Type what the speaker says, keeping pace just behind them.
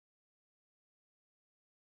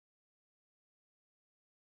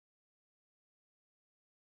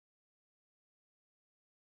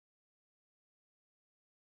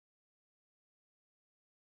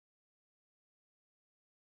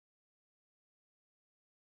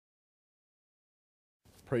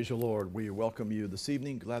Praise the Lord. We welcome you this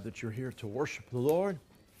evening. Glad that you're here to worship the Lord.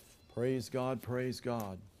 Praise God, praise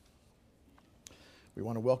God. We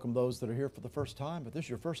want to welcome those that are here for the first time. If this is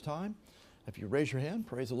your first time, if you raise your hand,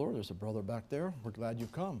 praise the Lord. There's a brother back there. We're glad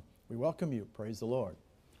you've come. We welcome you. Praise the Lord.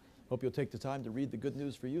 Hope you'll take the time to read the good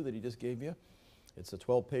news for you that He just gave you. It's a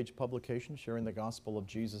 12-page publication sharing the gospel of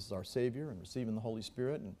Jesus as our Savior and receiving the Holy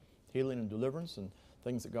Spirit and healing and deliverance and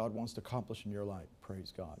things that God wants to accomplish in your life.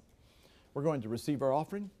 Praise God. We're going to receive our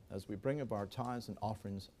offering as we bring up our tithes and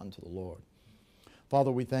offerings unto the Lord. Father,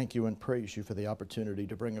 we thank you and praise you for the opportunity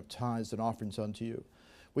to bring up tithes and offerings unto you.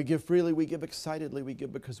 We give freely, we give excitedly, we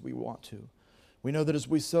give because we want to. We know that as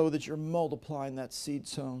we sow that you're multiplying that seed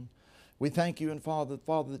sown. We thank you and Father,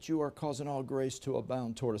 that you are causing all grace to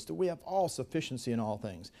abound toward us, that we have all sufficiency in all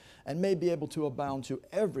things and may be able to abound to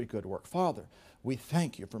every good work. Father, we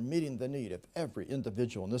thank you for meeting the need of every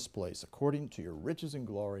individual in this place according to your riches and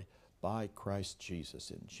glory by Christ Jesus.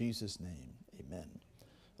 In Jesus' name, amen.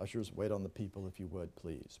 Ushers, wait on the people if you would,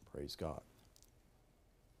 please. Praise God.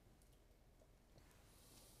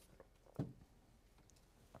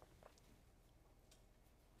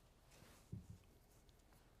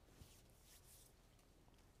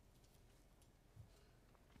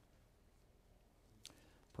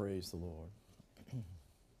 Praise the Lord.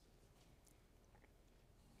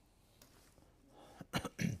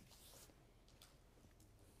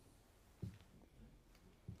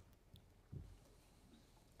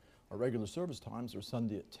 Our regular service times are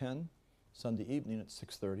Sunday at 10, Sunday evening at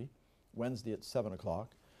 6:30, Wednesday at 7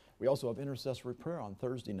 o'clock. We also have intercessory prayer on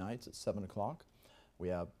Thursday nights at 7 o'clock. We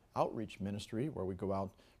have outreach ministry where we go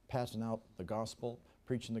out passing out the gospel,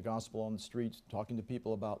 preaching the gospel on the streets, talking to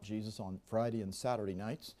people about Jesus on Friday and Saturday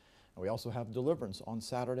nights. And we also have deliverance on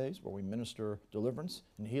Saturdays where we minister deliverance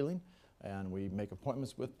and healing. And we make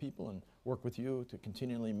appointments with people and work with you to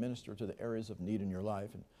continually minister to the areas of need in your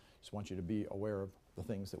life. And just want you to be aware of the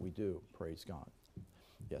things that we do. Praise God.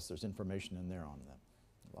 Yes, there's information in there on that.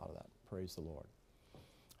 A lot of that. Praise the Lord.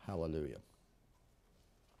 Hallelujah.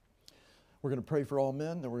 We're going to pray for all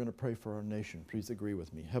men, and we're going to pray for our nation. Please agree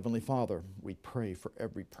with me. Heavenly Father, we pray for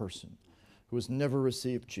every person who has never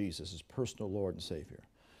received Jesus as personal Lord and Savior.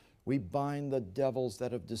 We bind the devils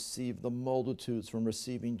that have deceived the multitudes from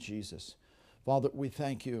receiving Jesus. Father, we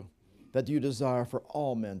thank you that you desire for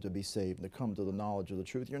all men to be saved and to come to the knowledge of the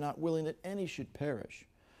truth. You're not willing that any should perish.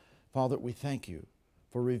 Father, we thank you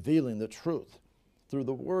for revealing the truth through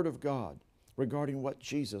the Word of God regarding what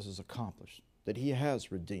Jesus has accomplished, that He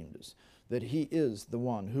has redeemed us, that He is the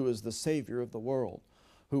one who is the Savior of the world,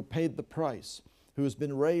 who paid the price, who has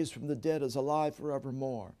been raised from the dead, is alive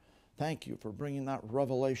forevermore. Thank you for bringing that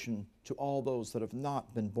revelation to all those that have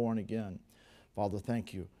not been born again. Father,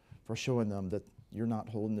 thank you for showing them that you're not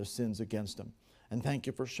holding their sins against them. And thank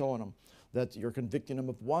you for showing them that you're convicting them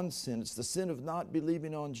of one sin. It's the sin of not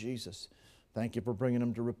believing on Jesus. Thank you for bringing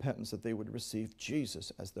them to repentance, that they would receive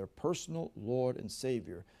Jesus as their personal Lord and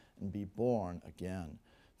Savior and be born again.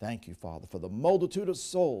 Thank you, Father, for the multitude of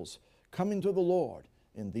souls coming to the Lord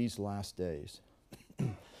in these last days.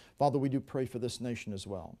 Father, we do pray for this nation as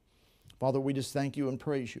well. Father, we just thank you and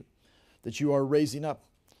praise you that you are raising up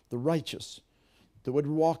the righteous that would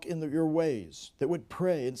walk in your ways, that would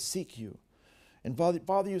pray and seek you. And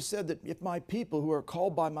Father, you said that if my people who are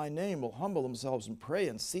called by my name will humble themselves and pray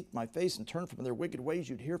and seek my face and turn from their wicked ways,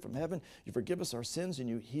 you'd hear from heaven, you forgive us our sins, and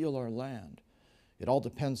you heal our land. It all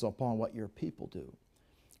depends upon what your people do.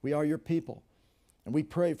 We are your people, and we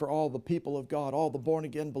pray for all the people of God, all the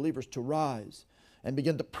born-again believers to rise and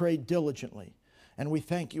begin to pray diligently. And we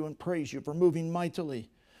thank you and praise you for moving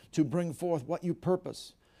mightily to bring forth what you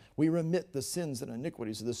purpose. We remit the sins and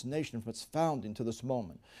iniquities of this nation from its founding to this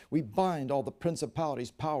moment. We bind all the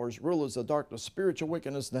principalities, powers, rulers of darkness, spiritual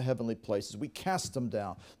wickedness in the heavenly places. We cast them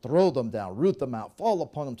down, throw them down, root them out, fall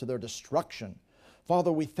upon them to their destruction.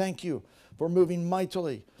 Father, we thank you for moving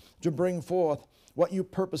mightily to bring forth what you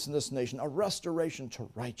purpose in this nation, a restoration to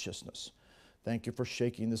righteousness. Thank you for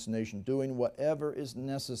shaking this nation, doing whatever is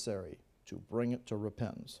necessary to bring it to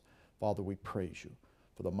repentance. Father, we praise you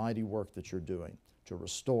for the mighty work that you're doing to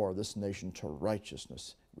restore this nation to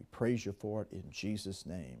righteousness. We praise you for it in Jesus'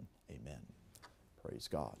 name. Amen. Praise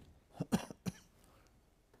God.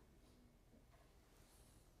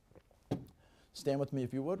 Stand with me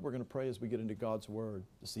if you would. We're going to pray as we get into God's Word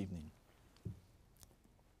this evening.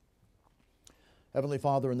 Heavenly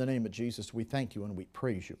Father, in the name of Jesus, we thank you and we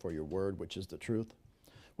praise you for your Word, which is the truth.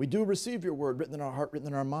 We do receive your Word written in our heart, written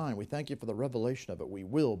in our mind. We thank you for the revelation of it. We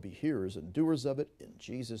will be hearers and doers of it in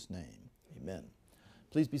Jesus' name. Amen.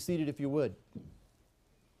 Please be seated if you would.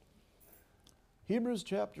 Hebrews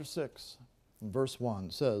chapter 6. in verse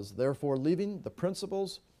 1 says, "Therefore, leaving the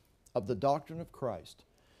principles of the doctrine of Christ,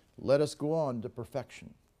 let us go on to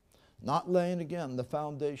perfection, not laying again the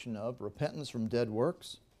foundation of repentance from dead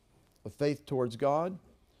works, of faith towards God,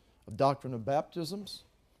 of doctrine of baptisms,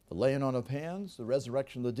 the laying on of hands, the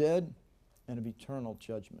resurrection of the dead, and of eternal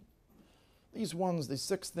judgment." These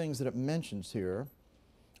 6 things that it mentions here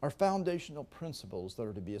are foundational principles that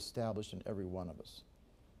are to be established in every one of us.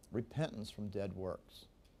 Repentance from dead works.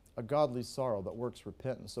 A godly sorrow that works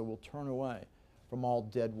repentance, so we'll turn away from all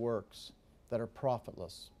dead works that are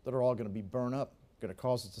profitless, that are all going to be burned up, going to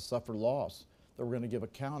cause us to suffer loss, that we're going to give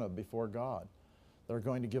account of before God, that are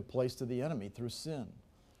going to give place to the enemy through sin.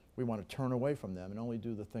 We want to turn away from them and only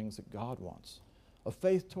do the things that God wants. Of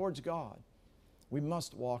faith towards God. We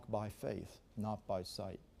must walk by faith, not by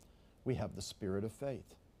sight. We have the spirit of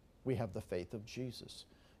faith. We have the faith of Jesus.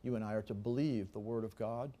 You and I are to believe the Word of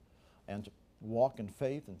God and to walk in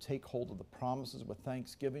faith and take hold of the promises with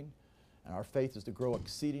thanksgiving. And our faith is to grow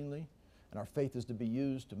exceedingly, and our faith is to be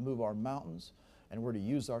used to move our mountains, and we're to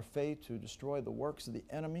use our faith to destroy the works of the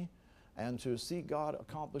enemy and to see God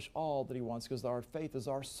accomplish all that He wants, because our faith is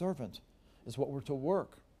our servant, is what we're to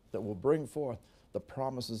work that will bring forth the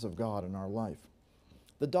promises of God in our life.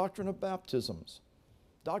 The doctrine of baptisms.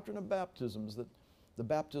 Doctrine of baptisms, that the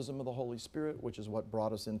baptism of the Holy Spirit, which is what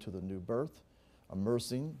brought us into the new birth,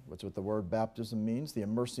 immersing, which is what the word baptism means, the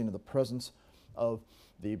immersing of the presence of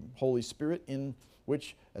the Holy Spirit, in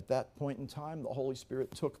which at that point in time the Holy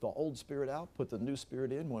Spirit took the old spirit out, put the new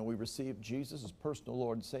spirit in. When we received Jesus as personal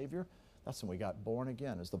Lord and Savior, that's when we got born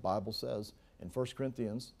again, as the Bible says in 1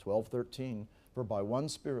 Corinthians 12:13, "For by one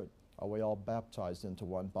Spirit are we all baptized into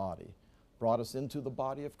one body." Brought us into the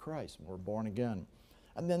body of Christ, and we're born again.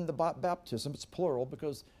 And then the baptism, it's plural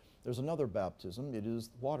because there's another baptism. It is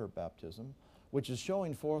water baptism, which is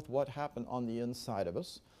showing forth what happened on the inside of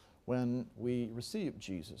us when we received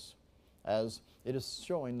Jesus, as it is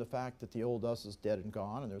showing the fact that the old us is dead and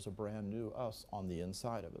gone, and there's a brand new us on the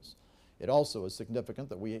inside of us. It also is significant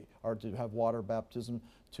that we are to have water baptism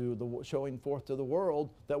showing forth to the world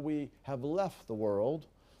that we have left the world,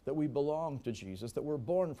 that we belong to Jesus, that we're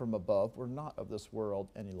born from above, we're not of this world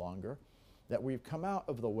any longer, that we've come out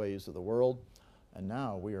of the ways of the world, and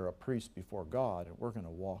now we are a priest before God, and we're going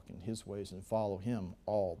to walk in His ways and follow Him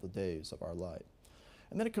all the days of our life.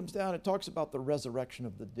 And then it comes down, it talks about the resurrection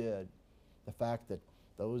of the dead, the fact that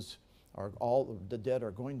all the dead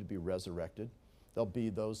are going to be resurrected. There'll be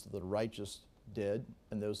those of the righteous dead,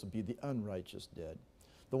 and those will be the unrighteous dead.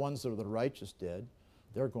 The ones that are the righteous dead,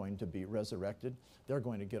 they're going to be resurrected. They're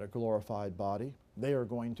going to get a glorified body. They are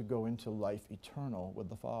going to go into life eternal with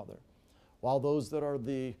the Father. While those that are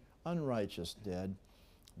the unrighteous dead,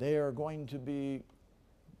 they are going to be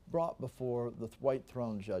brought before the white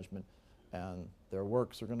throne judgment, and their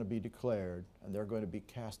works are going to be declared, and they're going to be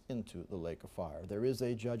cast into the lake of fire. There is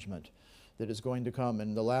a judgment that is going to come,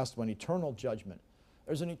 and the last one, eternal judgment.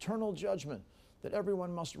 There's an eternal judgment that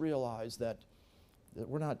everyone must realize, that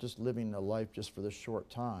we're not just living a life just for this short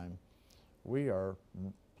time. We are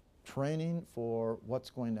training for what's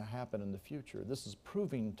going to happen in the future. This is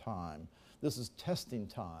proving time. This is testing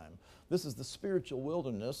time. This is the spiritual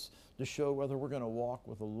wilderness to show whether we're going to walk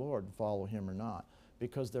with the Lord and follow Him or not,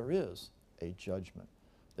 because there is a judgment.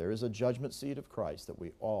 There is a judgment seat of Christ that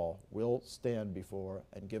we all will stand before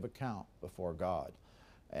and give account before God.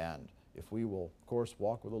 And if we will, of course,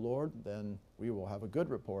 walk with the Lord, then we will have a good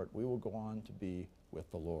report. We will go on to be with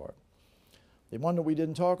the Lord. The one that we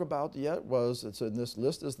didn't talk about yet it's in this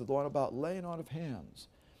list, is the one about laying on of hands.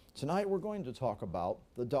 Tonight we're going to talk about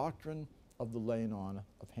the doctrine of the laying on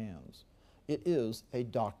of hands. It is a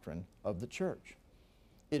doctrine of the church.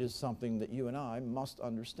 It is something that you and I must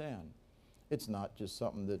understand. It's not just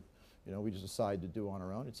something that we just decide to do on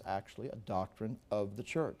our own. It's actually a doctrine of the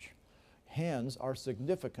church. Hands are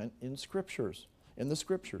significant in the Scriptures.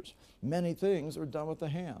 Many things are done with the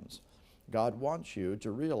hands. God wants you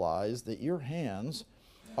to realize that your hands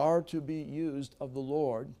are to be used of the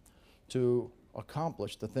Lord to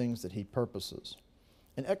accomplish the things that He purposes.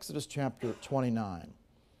 In Exodus chapter 29,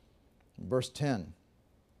 verse 10,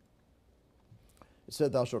 it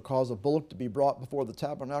said, "Thou shalt cause a bullock to be brought before the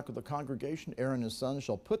tabernacle of the congregation. Aaron and his sons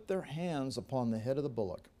shall put their hands upon the head of the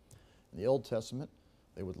bullock." In the Old Testament,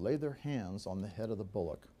 they would lay their hands on the head of the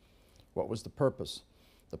bullock. What was the purpose?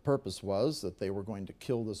 The purpose was that they were going to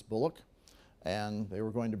kill this bullock, and they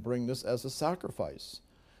were going to bring this as a sacrifice.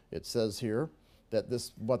 It says here that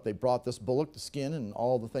what they brought, this bullock, the skin and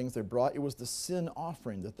all the things they brought, it was the sin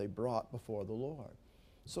offering that they brought before the Lord.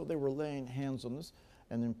 So they were laying hands on this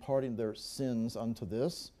and imparting their sins unto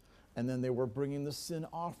this, and then they were bringing the sin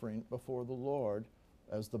offering before the Lord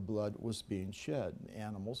as the blood was being shed. The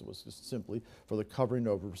animals, it was just simply for the covering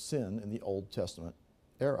over of sin in the Old Testament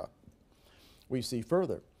era. We see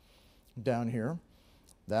further down here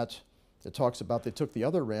that it talks about they took the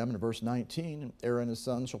other ram in verse 19. Aaron and his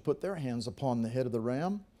sons shall put their hands upon the head of the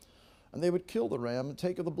ram, and they would kill the ram and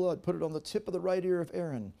take of the blood, put it on the tip of the right ear of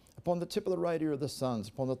Aaron, upon the tip of the right ear of the sons,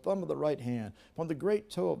 upon the thumb of the right hand, upon the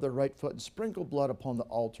great toe of their right foot, and sprinkle blood upon the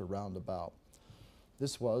altar round about.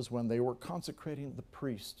 This was when they were consecrating the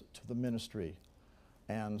priest to the ministry,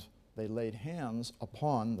 and they laid hands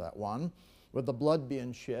upon that one with the blood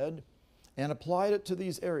being shed and applied it to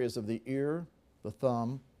these areas of the ear, the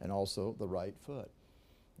thumb, and also the right foot.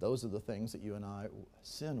 Those are the things that you and I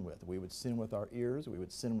sin with. We would sin with our ears, we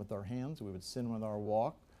would sin with our hands, we would sin with our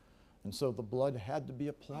walk. And so the blood had to be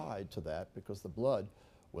applied to that because the blood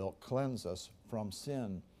will cleanse us from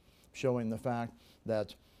sin, showing the fact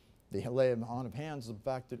that the laying on of hands, the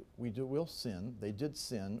fact that will sin. They did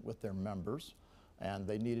sin with their members, and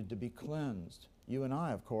they needed to be cleansed. You and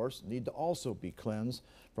I, of course, need to also be cleansed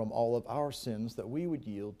from all of our sins that we would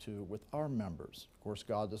yield to with our members. Of course,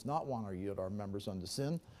 God does not want to yield our members unto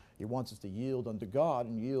sin. He wants us to yield unto God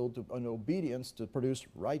and yield to an obedience to produce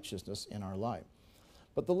righteousness in our life.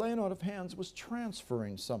 But the laying on of hands was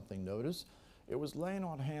transferring something, notice. It was laying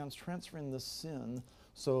on hands, transferring the sin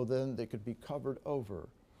so then they could be covered over.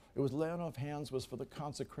 It was laying on of hands was for the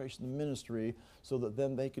consecration of the ministry so that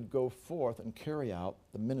then they could go forth and carry out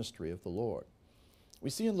the ministry of the Lord. We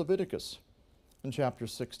see in Leviticus in chapter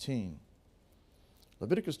 16.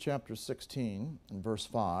 Leviticus chapter 16 and verse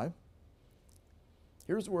 5.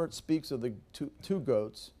 Here's where it speaks of the two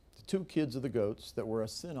goats, the two kids of the goats that were a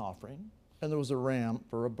sin offering, and there was a ram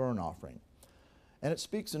for a burnt offering. And it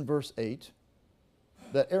speaks in verse 8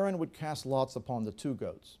 that Aaron would cast lots upon the two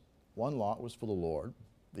goats. One lot was for the Lord,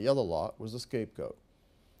 the other lot was a scapegoat.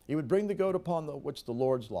 He would bring the goat upon which the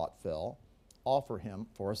Lord's lot fell, offer him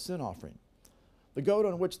for a sin offering. The goat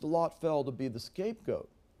on which the lot fell to be the scapegoat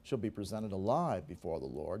shall be presented alive before the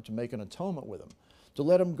Lord to make an atonement with him, to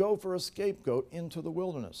let him go for a scapegoat into the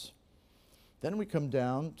wilderness. Then we come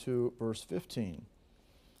down to verse 15.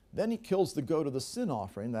 Then he kills the goat of the sin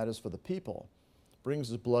offering, that is for the people, brings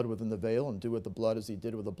his blood within the veil, and do with the blood as he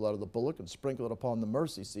did with the blood of the bullock, and sprinkle it upon the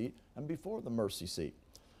mercy seat and before the mercy seat.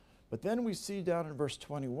 But then we see down in verse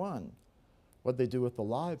 21 what they do with the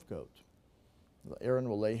live goat. Aaron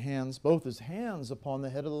will lay hands, both his hands upon the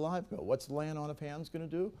head of the live goat. What's the laying on of hands going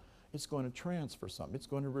to do? It's going to transfer something. It's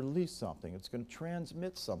going to release something. It's going to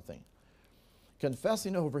transmit something.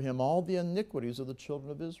 Confessing over him all the iniquities of the children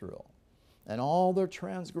of Israel, and all their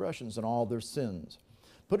transgressions and all their sins,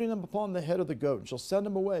 putting them upon the head of the goat, and shall send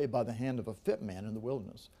him away by the hand of a fit man in the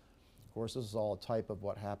wilderness. Of course, this is all a type of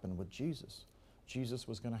what happened with Jesus. Jesus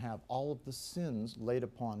was going to have all of the sins laid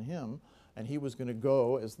upon him, and he was going to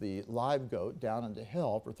go as the live goat down into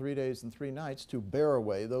hell for 3 days and 3 nights to bear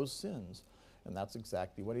away those sins. And that's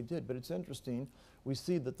exactly what he did. But it's interesting, we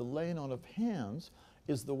see that the laying on of hands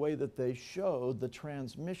is the way that they showed the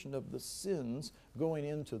transmission of the sins going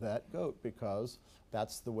into that goat, because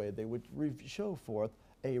that's the way they would show forth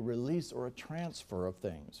a release or a transfer of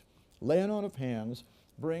things. Laying on of hands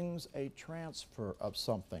brings a transfer of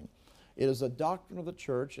something. It is a doctrine of the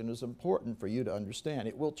church and is important for you to understand.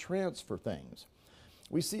 It will transfer things.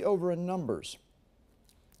 We see over in Numbers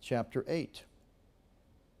chapter 8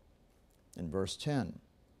 in verse 10.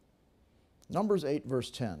 Numbers 8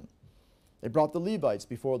 verse 10. They brought the Levites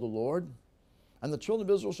before the Lord, and the children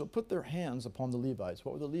of Israel shall put their hands upon the Levites.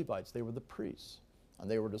 What were the Levites? They were the priests,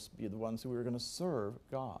 and they were to be the ones who were going to serve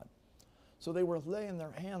God. So they were laying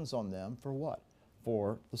their hands on them for what?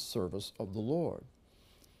 For the service of the Lord.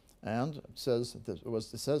 And it says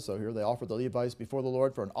so here, they offered the Levites before the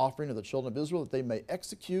Lord for an offering of the children of Israel, that they may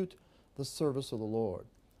execute the service of the Lord.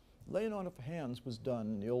 Laying on of hands was done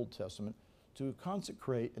in the Old Testament to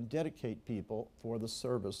consecrate and dedicate people for the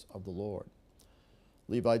service of the Lord.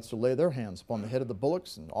 Levites to lay their hands upon the head of the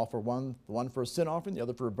bullocks and offer one for a sin offering, the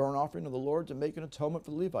other for a burnt offering of the Lord, to make an atonement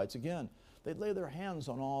for the Levites. Again, they'd lay their hands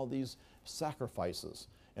on all these sacrifices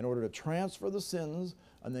in order to transfer the sins,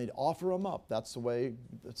 and they'd offer them up. That's the way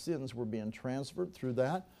the sins were being transferred, through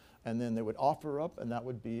that. And then they would offer up, and that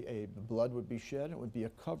would be the blood would be shed. It would be a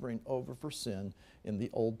covering over for sin in the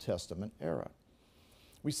Old Testament era.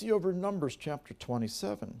 We see over in Numbers chapter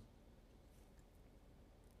 27.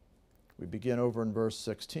 We begin over in verse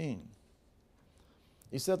 16.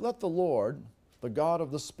 He said, "Let the Lord, the God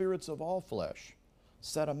of the spirits of all flesh,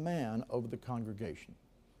 set a man over the congregation."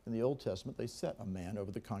 In the Old Testament, they set a man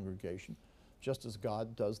over the congregation, just as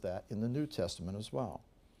God does that in the New Testament as well.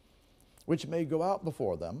 "Which may go out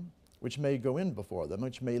before them, which may go in before them,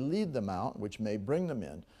 which may lead them out, which may bring them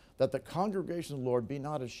in, that the congregation of the Lord be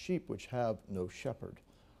not as sheep which have no shepherd.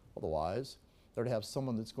 Otherwise, they're to have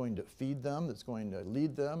someone that's going to feed them, that's going to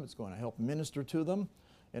lead them, that's going to help minister to them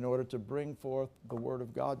in order to bring forth the Word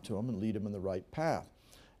of God to them and lead them in the right path.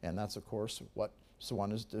 And that's, of course, what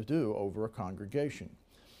one is to do over a congregation.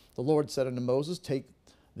 The Lord said unto Moses, take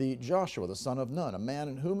thee Joshua, the son of Nun, a man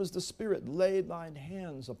in whom is the Spirit, lay thine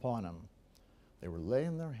hands upon him. They were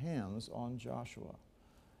laying their hands on Joshua.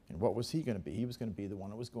 And what was he going to be? He was going to be the one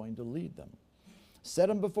that was going to lead them. Set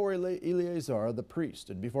him before Eleazar the priest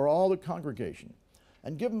and before all the congregation,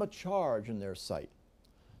 and give him a charge in their sight.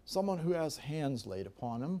 Someone who has hands laid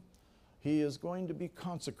upon him. He is going to be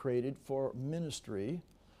consecrated for ministry,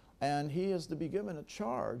 and he is to be given a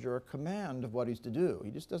charge or a command of what he's to do.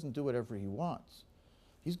 He just doesn't do whatever he wants.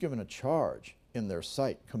 He's given a charge in their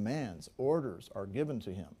sight. Commands, orders are given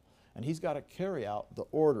to him, and he's got to carry out the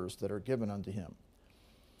orders that are given unto him.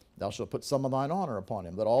 Thou shalt put some of thine honor upon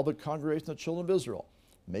him, that all the congregation of the children of Israel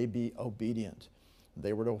may be obedient.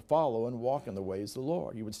 They were to follow and walk in the ways of the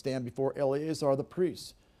Lord. He would stand before Eleazar the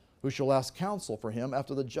priest, who shall ask counsel for him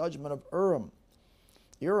after the judgment of Urim.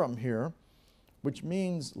 Urim here, which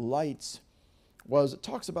means lights, it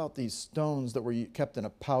talks about these stones that were kept in a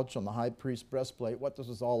pouch on the high priest's breastplate. What this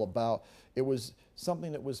was all about, it was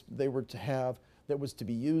something that they were to have that was to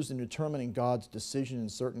be used in determining God's decision in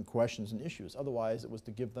certain questions and issues. Otherwise, it was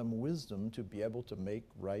to give them wisdom to be able to make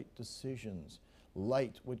right decisions.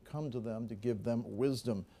 Light would come to them to give them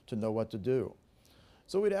wisdom to know what to do.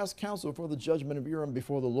 So we'd ask counsel for the judgment of Urim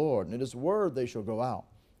before the Lord, and at his word they shall go out,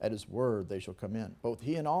 at his word they shall come in, both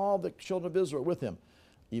he and all the children of Israel with him,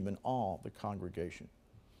 even all the congregation.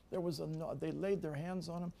 They laid their hands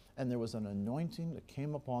on him, and there was an anointing that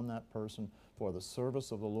came upon that person for the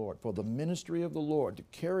service of the Lord, for the ministry of the Lord, to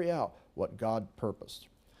carry out what God purposed.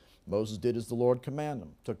 Moses did as the Lord commanded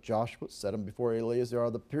him, took Joshua, set him before Eleazar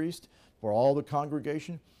the priest, for all the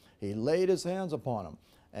congregation. He laid his hands upon him,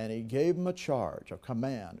 and he gave him a charge, a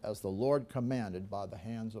command, as the Lord commanded by the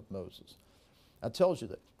hands of Moses. That tells you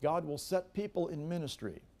that God will set people in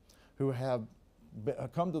ministry who have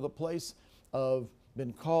come to the place of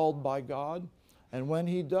been called by God, and when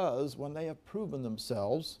he does, when they have proven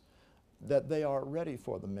themselves that they are ready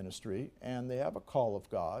for the ministry and they have a call of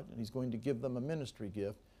God, and he's going to give them a ministry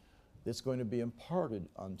gift that's going to be imparted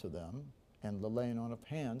unto them, and the laying on of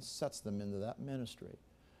hands sets them into that ministry.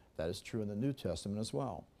 That is true in the New Testament as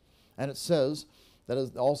well. And it says that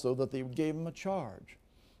is also that they gave him a charge.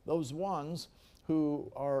 Those ones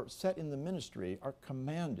who are set in the ministry are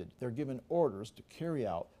commanded. They're given orders to carry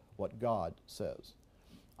out what God says.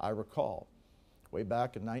 I recall way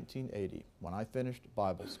back in 1980 when I finished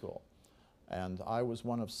Bible school, and I was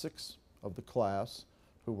one of 6 of the class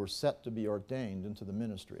who were set to be ordained into the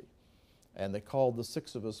ministry. And they called the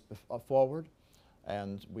 6 of us forward,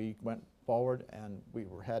 and we went forward, and we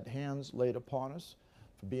had hands laid upon us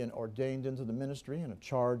for being ordained into the ministry, and a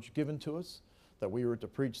charge given to us that we were to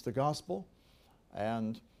preach the gospel.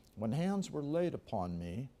 And when hands were laid upon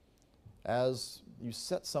me, as you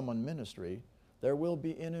set someone ministry, there will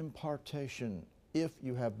be an impartation if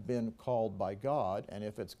you have been called by God, and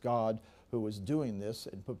if it's God who is doing this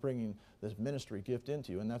and bringing this ministry gift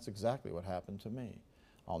into you. And that's exactly what happened to me.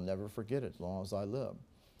 I'll never forget it as long as I live.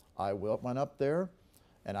 I went up there,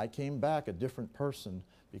 and I came back a different person,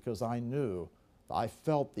 because I knew, I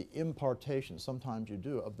felt the impartation, sometimes you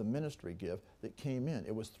do, of the ministry gift that came in.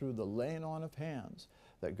 It was through the laying on of hands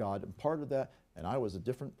that God imparted that, and I was a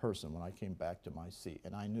different person when I came back to my seat.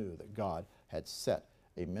 And I knew that God had set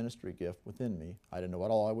a ministry gift within me. I didn't know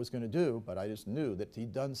what all I was going to do, but I just knew that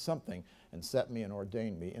he'd done something and set me and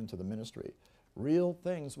ordained me into the ministry. Real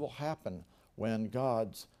things will happen when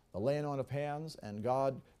God's the laying on of hands, and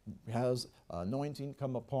God has anointing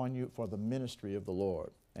come upon you for the ministry of the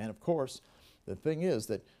Lord. And of course, the thing is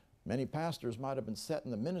that many pastors might have been set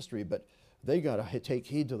in the ministry, but they got to take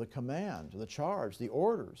heed to the command, to the charge, the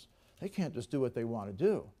orders. They can't just do what they want to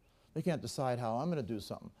do. They can't decide how I'm going to do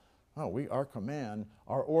something. No, our command,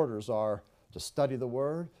 our orders are to study the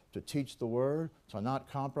Word, to teach the Word, to not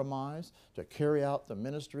compromise, to carry out the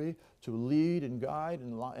ministry, to lead and guide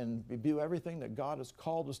and do everything that God has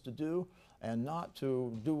called us to do, and not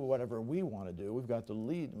to do whatever we want to do. We've got to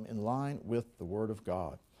lead them in line with the Word of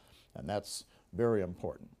God. And that's very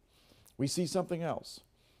important. We see something else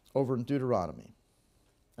over in Deuteronomy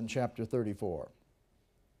in chapter 34.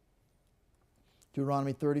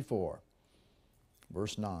 Deuteronomy 34,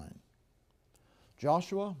 verse 9.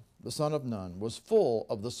 Joshua, the son of Nun, was full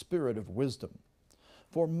of the spirit of wisdom,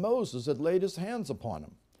 for Moses had laid his hands upon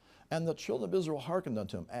him, and the children of Israel hearkened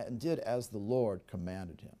unto him, and did as the Lord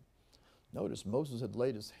commanded him. Notice Moses had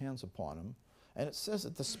laid his hands upon him, and it says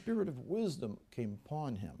that the spirit of wisdom came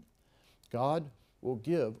upon him. God will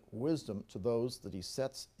give wisdom to those that he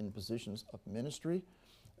sets in positions of ministry.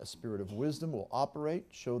 A spirit of wisdom will operate,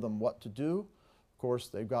 show them what to do. Of course,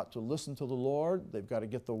 they've got to listen to the Lord. They've got to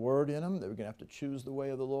get the word in them. They're going to have to choose the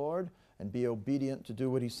way of the Lord and be obedient to do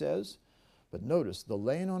what he says. But notice, the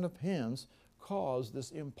laying on of hands caused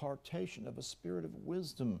this impartation of a spirit of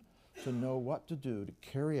wisdom to know what to do to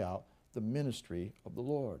carry out the ministry of the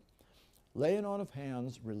Lord. Laying on of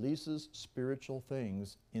hands releases spiritual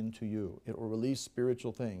things into you. It will release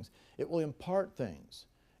spiritual things. It will impart things.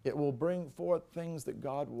 It will bring forth things that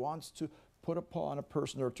God wants to put upon a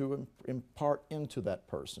person or to impart into that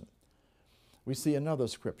person. We see another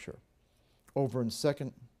scripture over in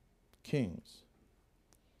 2 Kings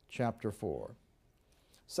chapter 4.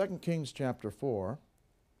 2 Kings chapter 4,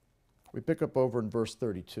 we pick up over in verse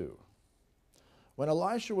 32. When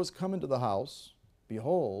Elisha was come into the house,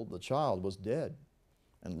 behold, the child was dead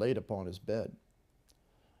and laid upon his bed.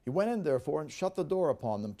 He went in therefore and shut the door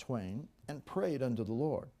upon them twain and prayed unto the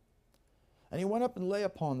Lord. And he went up and lay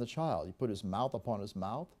upon the child. He put his mouth upon his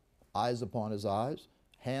mouth, eyes upon his eyes,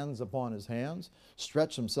 hands upon his hands,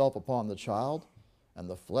 stretched himself upon the child, and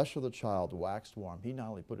the flesh of the child waxed warm. He not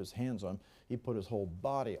only put his hands on him, he put his whole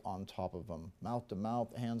body on top of him, mouth to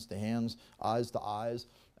mouth, hands to hands, eyes to eyes,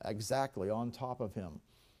 exactly on top of him.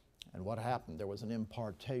 And what happened? There was an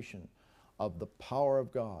impartation of the power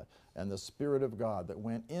of God and the Spirit of God that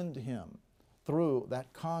went into him through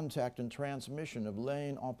that contact and transmission of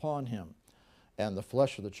laying upon him. And the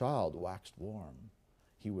flesh of the child waxed warm.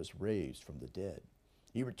 He was raised from the dead.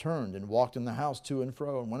 He returned and walked in the house to and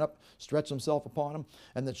fro and went up, stretched himself upon him,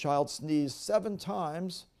 and the child sneezed 7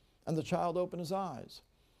 times, and the child opened his eyes.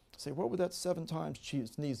 Say, what would that 7 times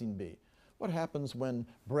sneezing be? What happens when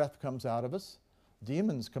breath comes out of us?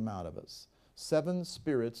 Demons come out of us. 7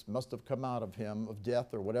 spirits must have come out of him of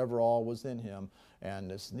death or whatever all was in him,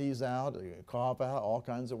 and sneeze out, cough out, all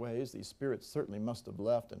kinds of ways. These spirits certainly must have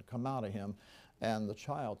left and come out of him, and the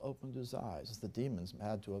child opened his eyes. The demons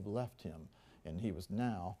had to have left him, and he was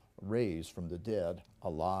now raised from the dead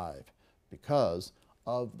alive because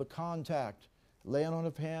of the contact, laying on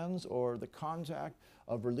of hands, or the contact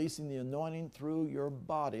of releasing the anointing through your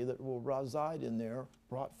body that will reside in there,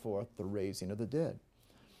 brought forth the raising of the dead.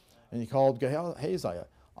 And he called Gehazi,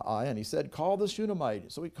 and he said, call the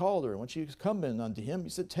Shunammite. So he called her, and when she was come in unto him, he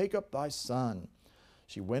said, take up thy son.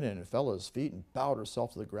 She went in and fell at his feet and bowed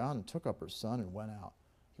herself to the ground and took up her son and went out.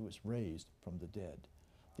 He was raised from the dead.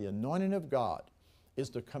 The anointing of God is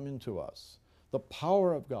to come into us. The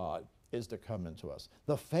power of God is to come into us.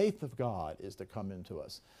 The faith of God is to come into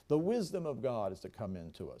us. The wisdom of God is to come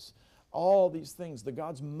into us. All these things, the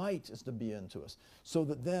God's might is to be into us, so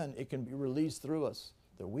that then it can be released through us,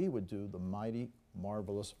 that we would do the mighty,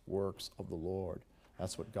 marvelous works of the Lord.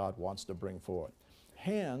 That's what God wants to bring forth.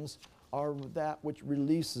 Hands are that which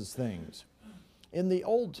releases things. In the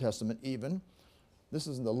Old Testament even, this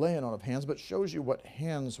isn't the laying on of hands, but shows you what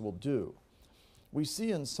hands will do. We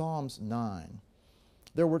see in Psalms 9,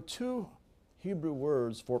 there were 2 Hebrew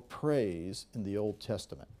words for praise in the Old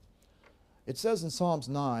Testament. It says in Psalms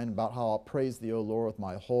 9 about how I'll praise thee, O Lord, with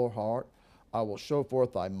my whole heart. I will show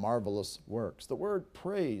forth thy marvelous works. The word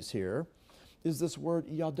praise here is this word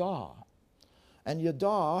yada. And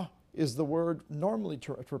yada is the word normally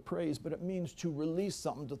for praise, but it means to release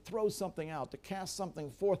something, to throw something out, to cast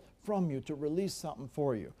something forth from you, to release something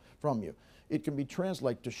from you. It can be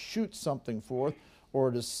translated to shoot something forth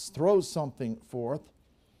or to throw something forth.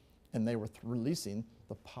 And they were releasing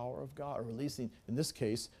the power of God, or releasing, in this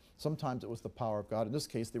case, sometimes it was the power of God. In this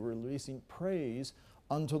case, they were releasing praise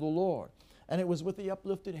unto the Lord. And it was with the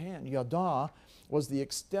uplifted hand. Yada was the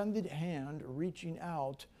extended hand reaching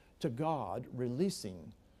out to God,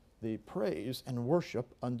 releasing the praise and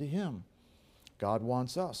worship unto him. God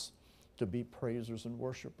wants us to be praisers and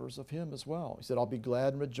worshipers of him as well. He said, I'll be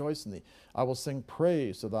glad and rejoice in thee. I will sing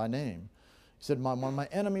praise to thy name. He said, when my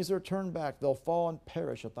enemies are turned back, they'll fall and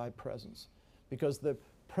perish at thy presence. Because the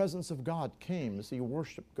presence of God came as he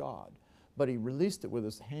worshiped God. But he released it with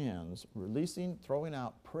his hands, releasing, throwing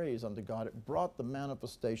out praise unto God. It brought the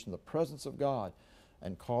manifestation, the presence of God,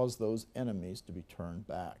 and caused those enemies to be turned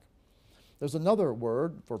back. There's another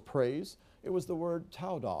word for praise. It was the word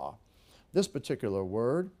taudah. This particular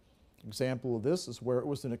word, example of this, is where it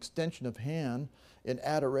was an extension of hand in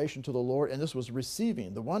adoration to the Lord, and this was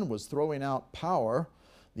receiving. The one was throwing out power.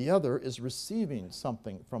 The other is receiving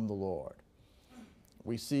something from the Lord.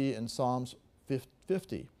 We see in Psalms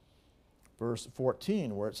 50, verse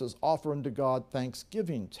 14, where it says, offer unto God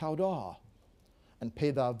thanksgiving, taudah. and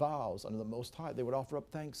pay thy vows unto the Most High. They would offer up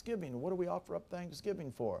thanksgiving. What do we offer up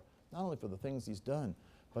thanksgiving for? Not only for the things he's done,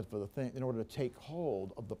 but for the thing in order to take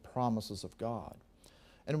hold of the promises of God.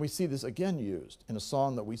 And we see this again used in a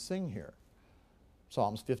song that we sing here.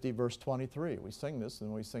 Psalms 50, verse 23. We sing this,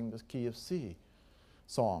 and we sing this key of C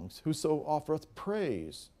songs. Whoso offereth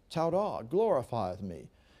praise, Taudah, glorifieth me.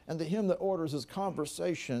 And to him that orders his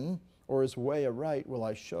conversation or his way aright will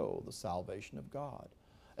I show the salvation of God.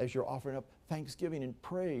 As you're offering up thanksgiving and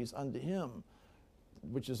praise unto him,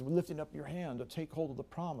 which is lifting up your hand to take hold of the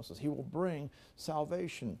promises, he will bring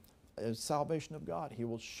salvation, salvation of God. He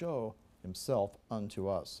will show himself unto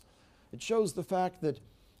us. It shows the fact that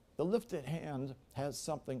the lifted hand has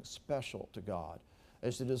something special to God,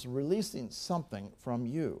 as it is releasing something from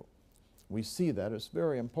you. We see that. It's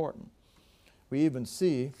very important. We even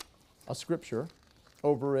see a scripture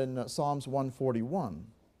over in Psalms 141.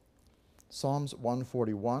 Psalms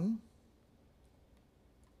 141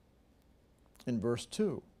 in verse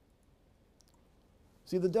 2.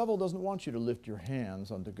 See, the devil doesn't want you to lift your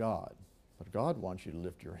hands unto God, but God wants you to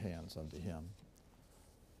lift your hands unto him.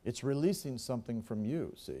 It's releasing something from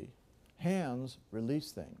you, see. Hands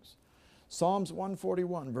release things. Psalms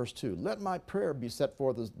 141, verse 2. Let my prayer be set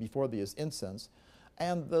forth before thee as incense,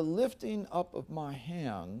 and the lifting up of my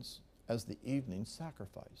hands as the evening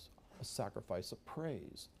sacrifice, a sacrifice of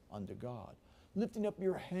praise unto God. Lifting up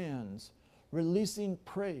your hands, releasing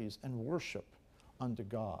praise and worship unto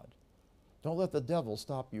God. Don't let the devil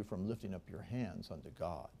stop you from lifting up your hands unto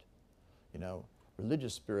God. You know,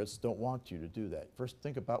 religious spirits don't want you to do that. First,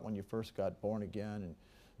 think about when you first got born again and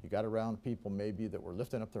you got around people maybe that were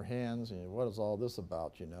lifting up their hands and what is all this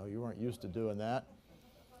about, you know? You weren't used to doing that.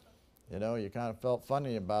 You know, you kind of felt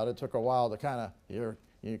funny about it. It took a while to kind of,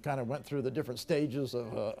 you kind of went through the different stages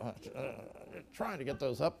of trying to get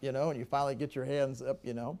those up, you know, and you finally get your hands up,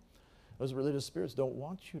 you know. Those religious spirits don't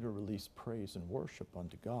want you to release praise and worship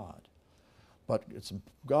unto God. But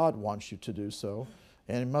God wants you to do so.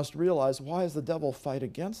 And you must realize, why does the devil fight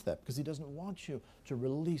against that? Because he doesn't want you to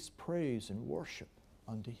release praise and worship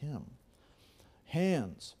unto him.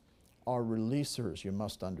 Hands are releasers, you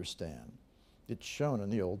must understand. It's shown in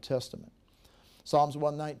the Old Testament. Psalms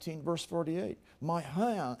 119, verse 48. My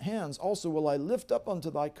hands also will I lift up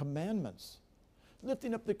unto thy commandments.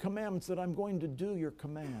 Lifting up the commandments, that I'm going to do your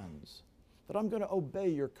commands, that I'm going to obey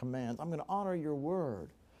your commands, I'm going to honor your word,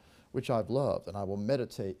 which I've loved, and I will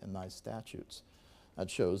meditate in thy statutes. That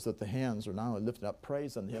shows that the hands are not only lifting up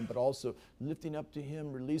praise unto him, but also lifting up to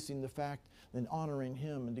him, releasing the fact and honoring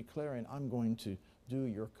him and declaring, I'm going to do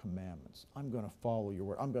your commandments. I'm going to follow your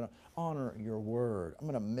word. I'm going to honor your word. I'm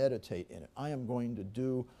going to meditate in it. I am going to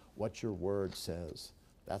do what your word says.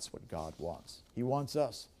 That's what God wants. He wants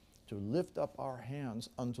us to lift up our hands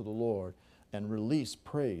unto the Lord and release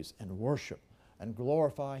praise and worship and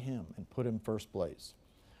glorify him and put him first place.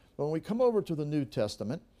 When we come over to the New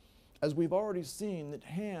Testament, as we've already seen, that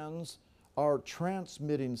hands are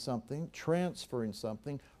transmitting something, transferring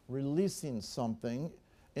something, releasing something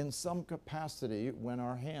in some capacity when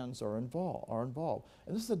our hands are involved.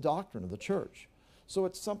 And this is the doctrine of the church. So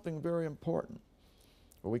it's something very important.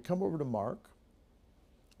 But we come over to Mark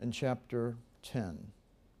in chapter 10,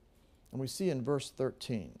 and we see in verse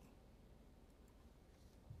 13,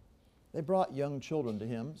 they brought young children to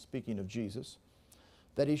him, speaking of Jesus,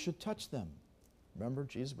 that he should touch them. Remember,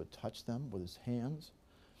 Jesus would touch them with his hands.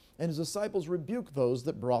 And his disciples rebuked those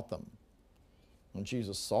that brought them. When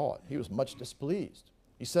Jesus saw it, he was much displeased.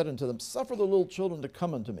 He said unto them, Suffer the little children to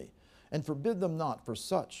come unto me, and forbid them not, for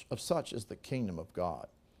such is the kingdom of God.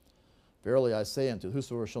 Verily I say unto you,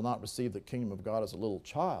 whosoever shall not receive the kingdom of God as a little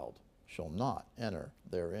child shall not enter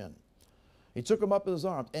therein. He took them up in his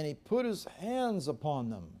arms, and he put his hands upon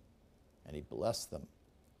them, and he blessed them.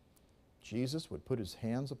 Jesus would put his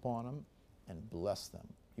hands upon them and bless them.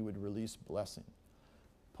 He would release blessing.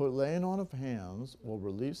 Laying on of hands will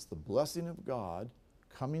release the blessing of God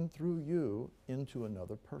coming through you into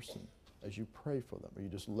another person as you pray for them or you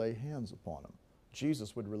just lay hands upon them.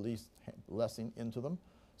 Jesus would release blessing into them.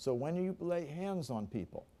 So when you lay hands on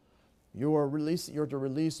people, you're to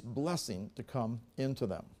release blessing to come into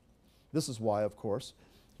them. This is why, of course,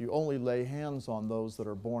 you only lay hands on those that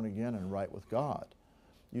are born again and right with God.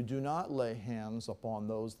 You do not lay hands upon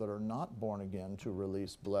those that are not born again to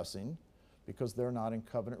release blessing, because they're not in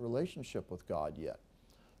covenant relationship with God yet.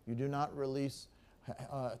 You do not release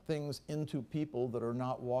things into people that are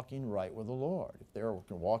not walking right with the Lord. If they're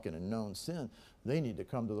walking in known sin, they need to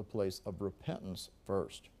come to the place of repentance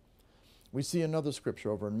first. We see another scripture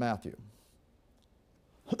over in Matthew.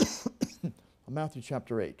 Matthew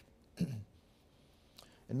chapter 8.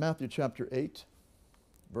 In Matthew chapter 8,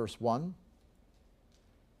 verse 1,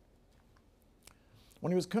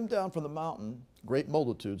 When he was come down from the mountain, great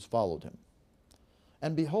multitudes followed him.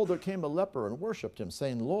 And behold, there came a leper and worshipped him,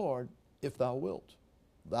 saying, Lord, if thou wilt,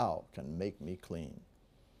 thou can make me clean.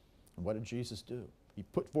 And what did Jesus do? He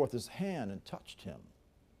put forth his hand and touched him,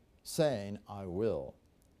 saying, I will,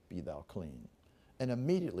 be thou clean. And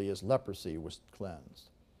immediately his leprosy was cleansed.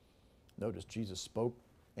 Notice Jesus spoke,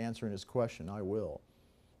 answering his question, I will.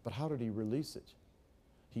 But how did he release it?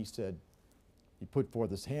 He said, he put forth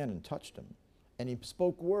his hand and touched him. And he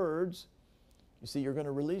spoke words. You see, you're going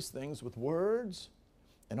to release things with words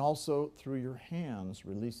and also through your hands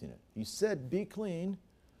releasing it. He said, be clean,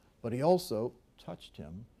 but he also touched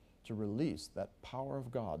him to release that power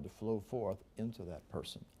of God to flow forth into that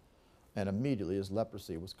person. And immediately his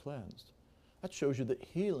leprosy was cleansed. That shows you that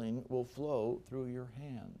healing will flow through your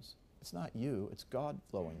hands. It's not you, it's God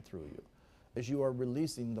flowing through you. As you are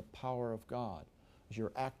releasing the power of God, as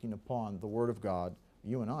you're acting upon the Word of God,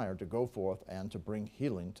 you and I are to go forth and to bring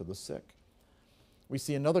healing to the sick. We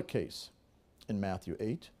see another case in Matthew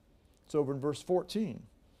 8. It's over in verse 14.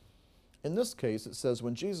 In this case, it says,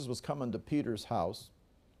 when Jesus was coming to Peter's house,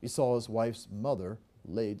 he saw his wife's mother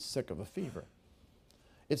laid sick of a fever.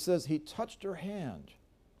 It says he touched her hand,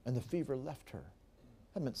 and the fever left her.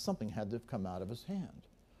 That meant something had to have come out of his hand.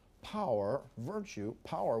 Power, virtue,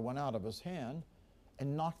 power went out of his hand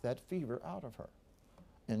and knocked that fever out of her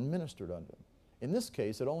and ministered unto him. In this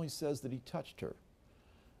case, it only says that he touched her.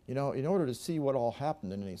 You know, in order to see what all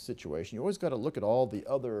happened in any situation, you always got to look at all the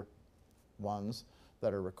other ones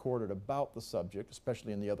that are recorded about the subject,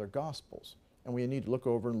 especially in the other Gospels. And we need to look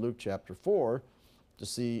over in Luke chapter 4 to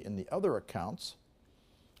see in the other accounts.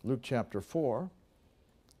 Luke chapter 4,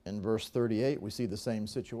 in verse 38, we see the same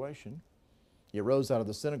situation. He arose out of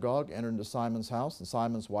the synagogue, entered into Simon's house, and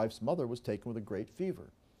Simon's wife's mother was taken with a great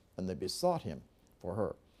fever, and they besought him for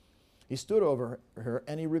her. He stood over her,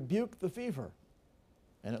 and he rebuked the fever,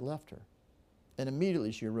 and it left her. And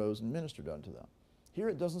immediately she arose and ministered unto them. Here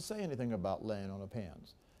it doesn't say anything about laying on of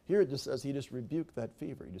hands. Here it just says he just rebuked that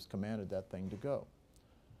fever. He just commanded that thing to go.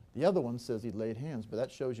 The other one says he laid hands, but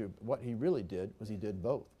that shows you what he really did was he did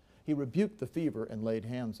both. He rebuked the fever and laid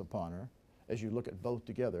hands upon her, as you look at both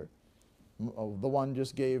together. The one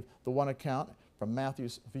just gave the one account from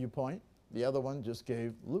Matthew's viewpoint. The other one just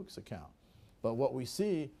gave Luke's account. But what we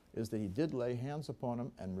see is that he did lay hands upon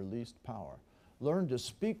him and released power. Learn to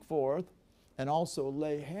speak forth and also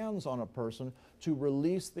lay hands on a person to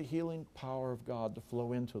release the healing power of God to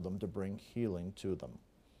flow into them, to bring healing to them.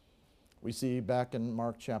 We see back in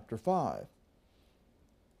Mark chapter 5.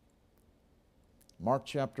 Mark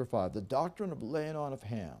chapter 5, the doctrine of laying on of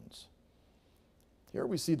hands. Here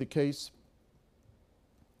we see the case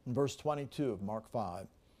in verse 22 of Mark 5.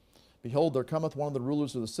 Behold, there cometh one of the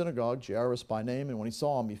rulers of the synagogue, Jairus by name, and when he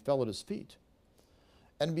saw him, he fell at his feet,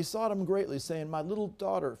 and besought him greatly, saying, My little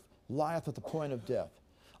daughter lieth at the point of death.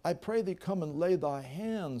 I pray thee, come and lay thy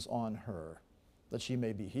hands on her, that she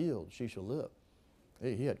may be healed, she shall live.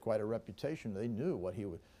 Hey, he had quite a reputation. They knew what he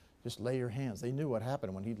would, just lay your hands. They knew what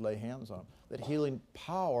happened when he'd lay hands on them, that healing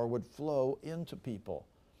power would flow into people.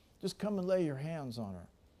 Just come and lay your hands on her,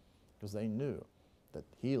 because they knew that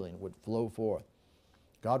healing would flow forth.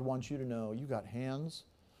 God wants you to know you got hands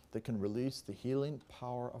that can release the healing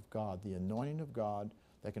power of God, the anointing of God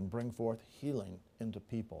that can bring forth healing into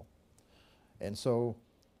people. And so,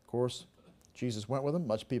 of course, Jesus went with him.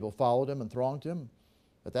 Much people followed him and thronged him.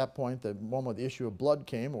 At that point, the one with the issue of blood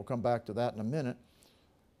came. We'll come back to that in a minute.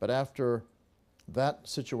 But after that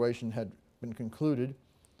situation had been concluded,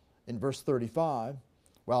 in verse 35,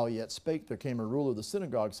 while he yet spake, there came a ruler of the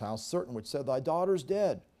synagogue's house, certain which said, Thy daughter's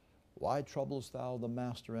dead. Why troublest thou the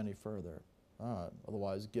master any further?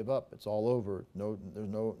 Otherwise, give up. It's all over.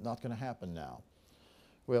 Not going to happen now.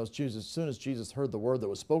 Well, as soon as Jesus heard the word that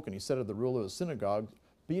was spoken, he said to the ruler of the synagogue,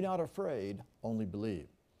 Be not afraid, only believe.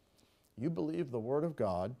 You believe the word of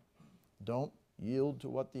God. Don't yield to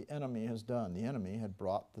what the enemy has done. The enemy had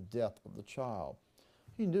brought the death of the child.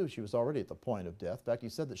 He knew she was already at the point of death. In fact, he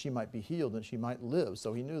said that she might be healed and she might live,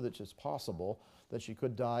 so he knew that it's possible that she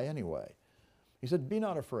could die anyway. He said, Be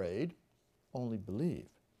not afraid, only believe.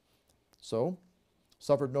 So,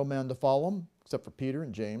 suffered no man to follow him, except for Peter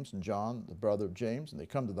and James and John, the brother of James, and they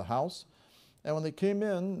come to the house. And when they came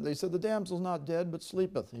in, they said, The damsel's not dead, but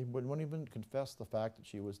sleepeth. He wouldn't even confess the fact that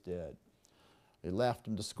she was dead. They laughed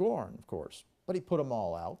him to scorn, of course. But he put them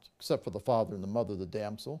all out, except for the father and the mother of the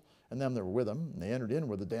damsel, and them that were with him, and they entered in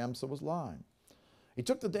where the damsel was lying. He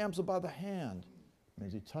took the damsel by the hand, and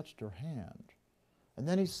as he touched her hand, and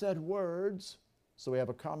then he said words. So we have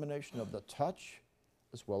a combination of the touch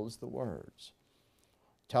as well as the words.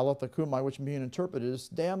 Talitha cumai, which being interpreted is,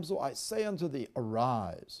 Damsel, I say unto thee,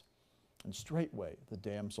 arise. And straightway the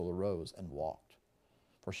damsel arose and walked.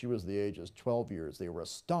 For she was the age of 12 years. They were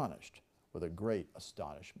astonished with a great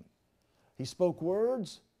astonishment. He spoke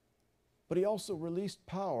words, but he also released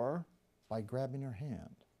power by grabbing her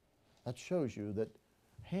hand. That shows you that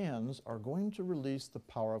hands are going to release the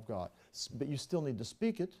power of God. But you still need to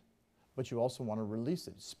speak it, but you also want to release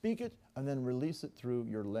it. Speak it and then release it through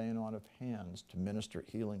your laying on of hands to minister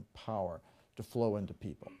healing power to flow into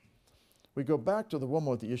people. We go back to the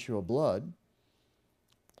woman with the issue of blood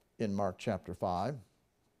in Mark chapter 5.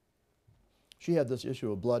 She had this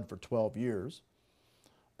issue of blood for 12 years,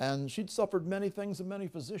 and she'd suffered many things of many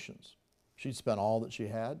physicians. She'd spent all that she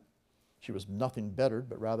had. She was nothing bettered,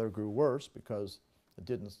 but rather grew worse because it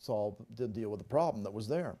didn't deal with the problem that was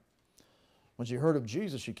there. When she heard of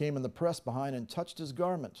Jesus, she came in the press behind and touched his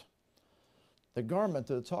garment. The garment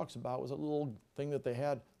that it talks about was a little thing that they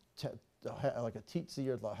had, like a tsetse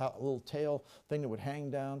or a little tail thing that would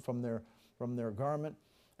hang down from their garment.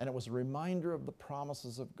 And it was a reminder of the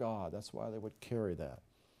promises of God. That's why they would carry that.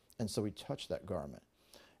 And so he touched that garment.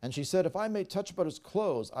 And she said, if I may touch but his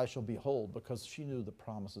clothes, I shall be whole, because she knew the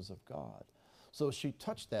promises of God. So as she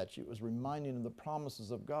touched that, she was reminding of the promises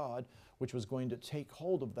of God, which was going to take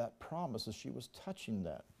hold of that promise as she was touching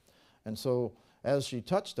that. And so as she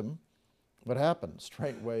touched him, what happened?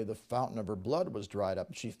 Straightway the fountain of her blood was dried up.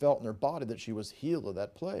 She felt in her body that she was healed of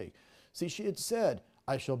that plague. See, she had said,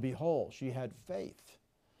 I shall be whole. She had faith.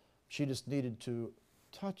 She just needed to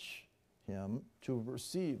touch him to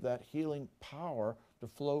receive that healing power to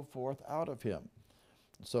flow forth out of him.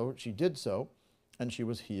 So she did so, and she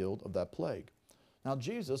was healed of that plague. Now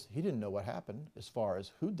Jesus, he didn't know what happened as far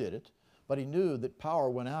as who did it, but he knew that power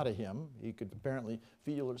went out of him. He could apparently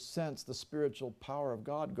feel or sense the spiritual power of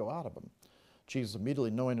God go out of him. Jesus,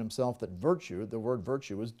 immediately knowing himself that virtue, the word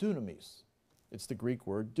virtue is dunamis. It's the Greek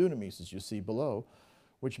word dunamis, as you see below,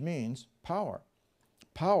 which means power.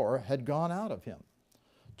 Power had gone out of him.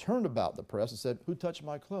 Turned about the press and said, who touched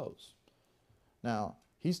my clothes? Now,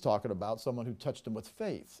 he's talking about someone who touched him with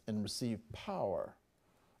faith and received power,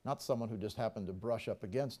 not someone who just happened to brush up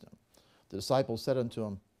against him. The disciples said unto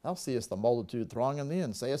him, thou seest the multitude thronging thee,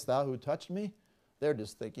 and sayest thou, who touched me? They're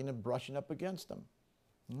just thinking of brushing up against him.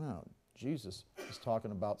 No, Jesus is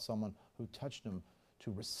talking about someone who touched him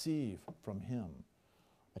to receive from him.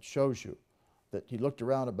 It shows you that he looked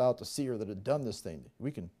around about to see her that had done this thing. We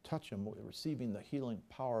can touch him, receiving the healing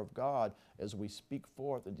power of God as we speak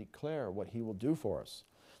forth and declare what he will do for us.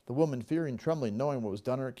 The woman, fearing, trembling, knowing what was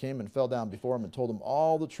done her, came and fell down before him and told him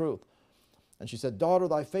all the truth. And she said, daughter,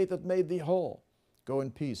 thy faith hath made thee whole. Go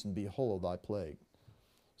in peace and be whole of thy plague.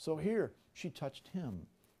 So here, she touched him.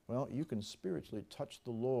 Well, you can spiritually touch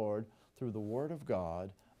the Lord through the Word of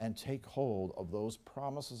God and take hold of those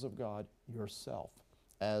promises of God yourself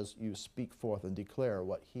as you speak forth and declare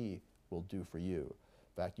what he will do for you.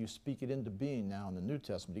 In fact, you speak it into being now in the New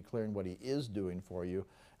Testament, declaring what he is doing for you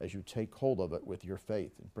as you take hold of it with your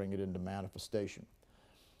faith and bring it into manifestation.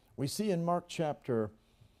 We see in Mark chapter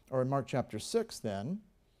 6 then,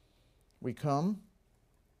 we come,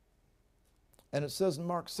 and it says in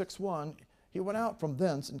Mark 6:1, he went out from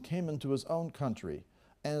thence and came into his own country,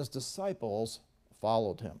 and his disciples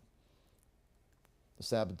followed him. The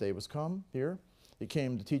Sabbath day was come here. He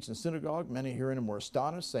came to teach in the synagogue. Many hearing him were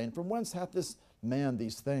astonished, saying, from whence hath this man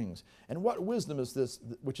these things? And what wisdom is this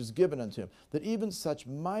which is given unto him, that even such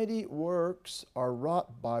mighty works are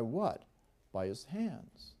wrought by what? By his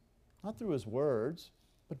hands. Not through his words,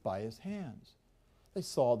 but by his hands. They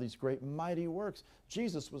saw these great mighty works.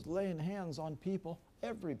 Jesus was laying hands on people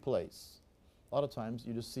every place. A lot of times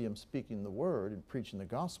you just see him speaking the word and preaching the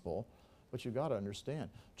gospel, but you got to understand,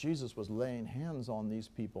 Jesus was laying hands on these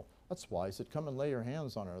people. That's why he said, come and lay your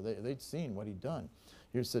hands on her. They'd seen what he'd done.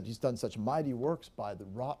 He said he's done such mighty works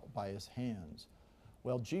wrought by his hands.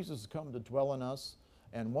 Well, Jesus has come to dwell in us,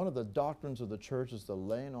 and one of the doctrines of the church is the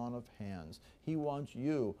laying on of hands. He wants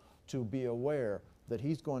you to be aware that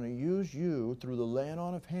he's going to use you through the laying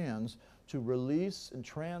on of hands to release and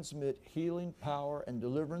transmit healing power and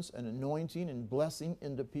deliverance and anointing and blessing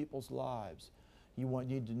into people's lives. You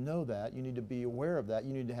need to know that. You need to be aware of that.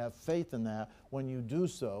 You need to have faith in that when you do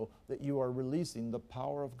so, that you are releasing the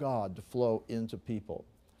power of God to flow into people.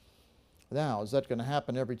 Now, is that going to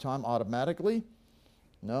happen every time automatically?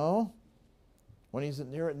 No. When he's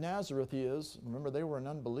near at Nazareth, he is. Remember, they were in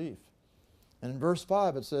unbelief. And in verse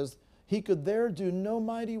 5 it says, he could there do no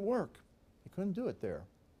mighty work. He couldn't do it there.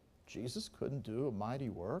 Jesus couldn't do a mighty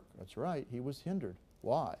work. That's right. He was hindered.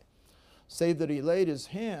 Why? Save that he laid his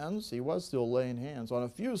hands, he was still laying hands, on a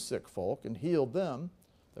few sick folk and healed them.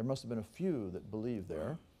 There must have been a few that believed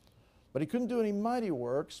there. But he couldn't do any mighty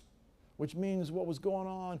works which means what was going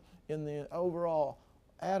on in the overall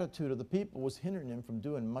attitude of the people was hindering him from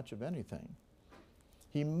doing much of anything.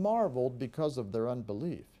 He marveled because of their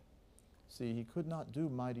unbelief. See, he could not do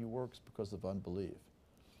mighty works because of unbelief.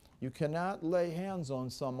 You cannot lay hands on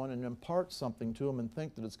someone and impart something to them and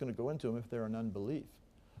think that it's going to go into them if they're in unbelief.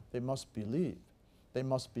 They must believe. They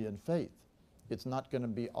must be in faith. It's not going to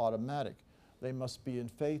be automatic. They must be in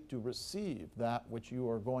faith to receive that which you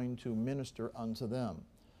are going to minister unto them.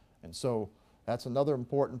 And so that's another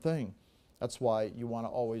important thing. That's why you want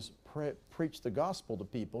to always preach the gospel to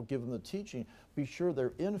people, give them the teaching, be sure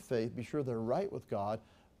they're in faith, be sure they're right with God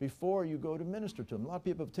before you go to minister to them. A lot of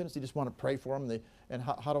people have a tendency to just want to pray for them, and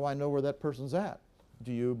how do I know where that person's at?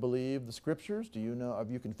 Do you believe the scriptures? Do you know,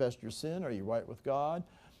 have you confessed your sin? Are you right with God?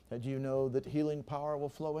 Do you know that healing power will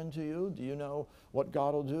flow into you? Do you know what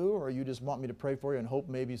God will do? Or you just want me to pray for you and hope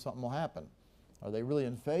maybe something will happen? Are they really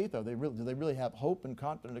in faith? Do they really have hope and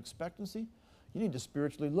confident expectancy? You need to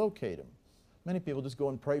spiritually locate them. Many people just go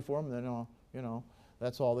and pray for them, and then, you know,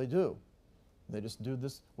 that's all they do. They just do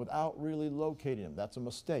this without really locating them. That's a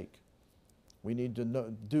mistake. We need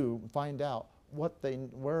to find out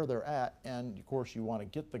where they're at, and of course you want to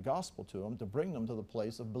get the gospel to them to bring them to the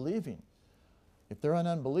place of believing. If they're in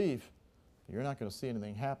unbelief, you're not going to see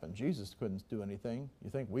anything happen. Jesus couldn't do anything. You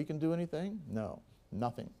think we can do anything? No,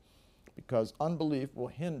 nothing. Because unbelief will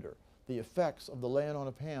hinder the effects of the laying on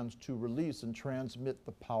of hands to release and transmit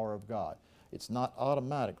the power of God. It's not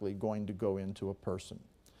automatically going to go into a person.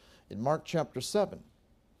 In Mark chapter 7,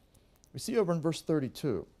 we see over in verse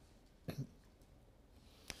 32,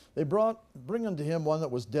 they bring unto him one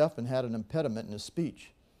that was deaf and had an impediment in his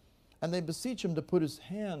speech. And they beseech him to put his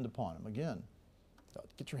hand upon him. Again,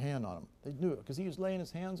 get your hand on him. They knew it because he was laying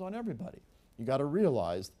his hands on everybody. You got to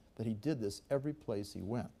realize that he did this every place he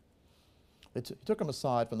went. He took him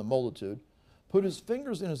aside from the multitude, put his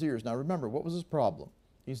fingers in his ears. Now remember, what was his problem?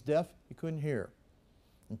 He's deaf, he couldn't hear.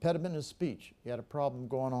 Impediment in his speech. He had a problem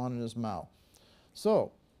going on in his mouth.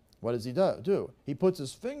 So, what does he do? He puts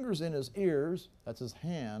his fingers in his ears, that's his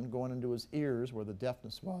hand going into his ears where the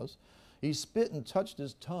deafness was. He spit and touched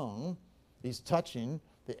his tongue. He's touching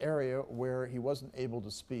the area where he wasn't able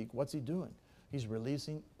to speak. What's he doing? He's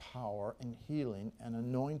releasing power and healing and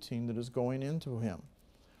anointing that is going into him.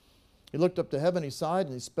 He looked up to heaven, he sighed,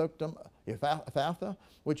 and he spoke to him, Ephphatha,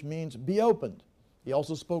 which means be opened. He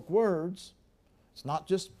also spoke words. It's not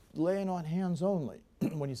just laying on hands only.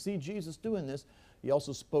 When you see Jesus doing this, he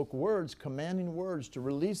also spoke words, commanding words to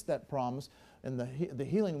release that promise, and the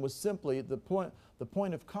healing was simply the point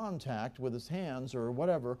of contact with his hands or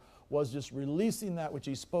whatever was just releasing that which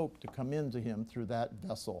he spoke to come into him through that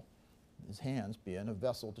vessel. His hands being a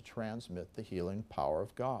vessel to transmit the healing power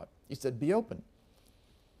of God. He said, be open.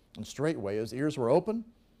 And straightway his ears were open,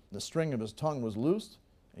 the string of his tongue was loosed,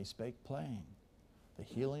 and he spake plain. The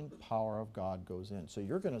healing power of God goes in. So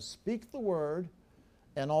you're going to speak the word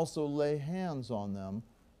and also lay hands on them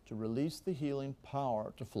to release the healing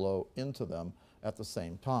power to flow into them at the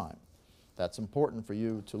same time. That's important for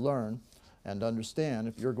you to learn and understand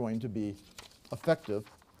if you're going to be effective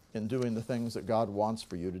in doing the things that God wants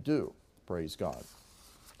for you to do. Praise God.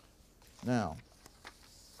 Now,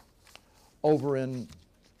 over in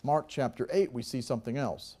Mark chapter 8, we see something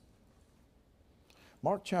else.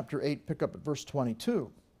 Mark chapter 8, pick up at verse 22.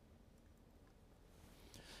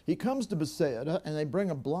 He comes to Bethsaida, and they bring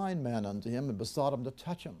a blind man unto him and besought him to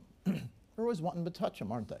touch him. They're always wanting to touch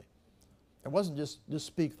him, aren't they? It wasn't just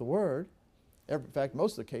speak the word. In fact,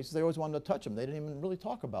 most of the cases, they always wanted to touch him. They didn't even really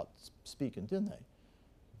talk about speaking, didn't they?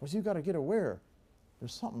 Because you've got to get aware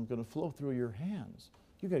there's something going to flow through your hands.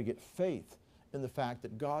 You've got to get faith in the fact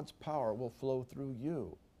that God's power will flow through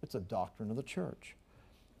you. It's a doctrine of the church.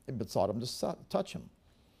 They besought him to touch him.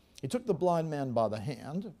 He took the blind man by the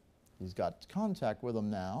hand. He's got contact with him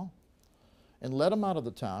now. And led him out of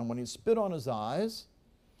the town. When he spit on his eyes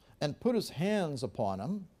and put his hands upon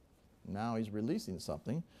him, now he's releasing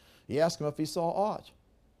something, he asked him if he saw aught.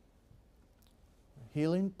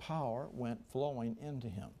 Healing power went flowing into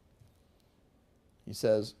him. He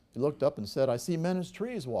says, he looked up and said, I see men as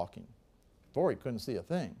trees walking. Before he couldn't see a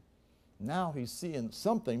thing. Now he's seeing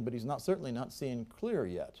something, but he's certainly not seeing clear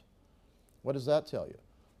yet. What does that tell you?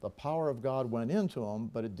 The power of God went into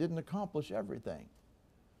him, but it didn't accomplish everything.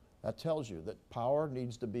 That tells you that power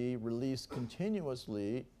needs to be released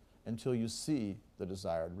continuously until you see the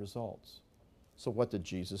desired results. So what did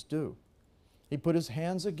Jesus do? He put his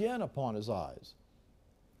hands again upon his eyes.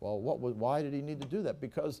 Well, why did he need to do that?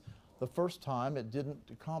 Because the first time it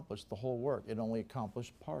didn't accomplish the whole work. It only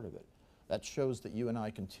accomplished part of it. That shows that you and I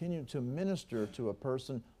continue to minister to a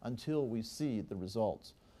person until we see the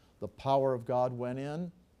results. The power of God went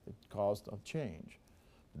in, It caused a change.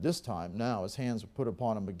 This time, now, his hands were put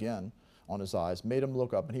upon him again, on his eyes, made him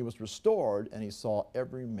look up, and he was restored, and he saw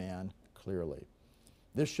every man clearly.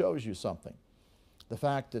 This shows you something. The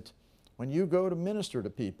fact that when you go to minister to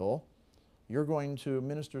people, you're going to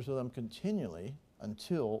minister to them continually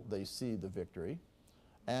until they see the victory,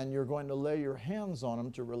 and you're going to lay your hands on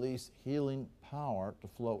them to release healing power to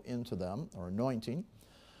flow into them, or anointing,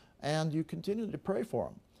 and you continue to pray for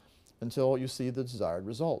them until you see the desired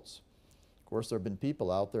results. Of course, there have been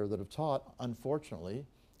people out there that have taught, unfortunately,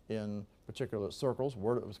 in particular circles, it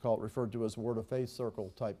was referred to as Word of Faith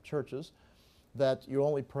circle type churches, that you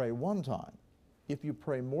only pray one time. If you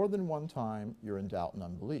pray more than one time, you're in doubt and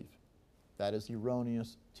unbelief. That is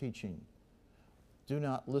erroneous teaching. Do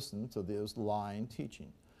not listen to this lying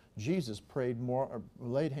teaching. Jesus prayed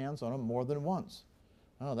laid hands on them more than once.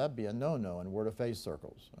 Oh, that'd be a no-no in Word of Faith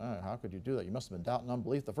circles. How could you do that? You must have been doubt and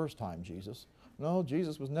unbelief the first time, Jesus. No,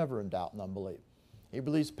 Jesus was never in doubt and unbelief. He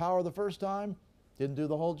released power the first time, didn't do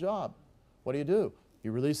the whole job. What do?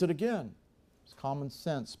 You release it again. It's common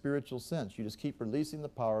sense, spiritual sense. You just keep releasing the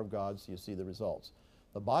power of God so you see the results.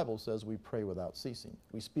 The Bible says we pray without ceasing.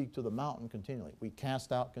 We speak to the mountain continually. We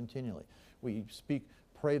cast out continually. We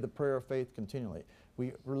pray the prayer of faith continually.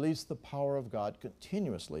 We release the power of God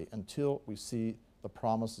continuously until we see the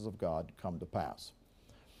promises of God come to pass.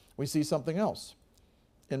 We see something else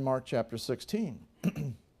in Mark chapter 16.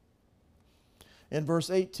 In verse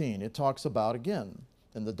 18, it talks about, again,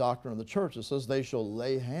 in the doctrine of the church, it says, they shall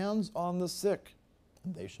lay hands on the sick,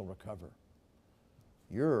 and they shall recover.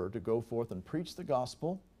 You're to go forth and preach the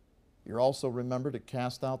gospel. You're also, remember, to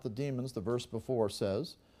cast out the demons, the verse before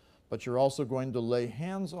says, but you're also going to lay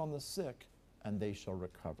hands on the sick, and they shall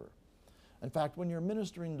recover. In fact, when you're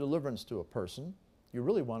ministering deliverance to a person, you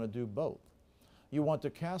really want to do both. You want to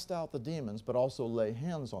cast out the demons, but also lay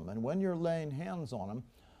hands on them. And when you're laying hands on them,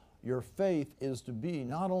 your faith is to be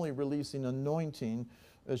not only releasing anointing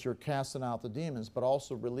as you're casting out the demons, but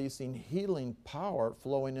also releasing healing power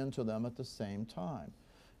flowing into them at the same time.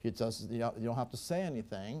 You don't have to say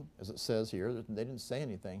anything, as it says here. They didn't say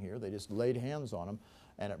anything here. They just laid hands on them,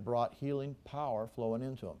 and it brought healing power flowing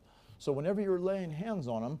into them. So whenever you're laying hands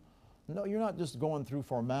on them, no, you're not just going through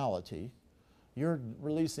formality. You're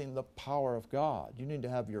releasing the power of God. You need to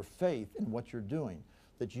have your faith in what you're doing,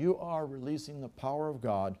 that you are releasing the power of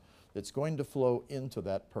God that's going to flow into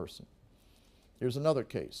that person. Here's another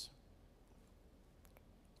case.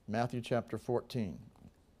 Matthew chapter 14,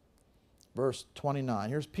 verse 29.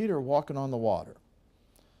 Here's Peter walking on the water.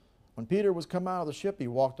 When Peter was come out of the ship, he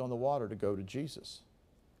walked on the water to go to Jesus.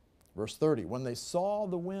 Verse 30, when he saw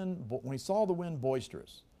the wind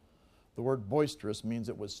boisterous, the word boisterous means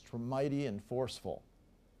it was mighty and forceful.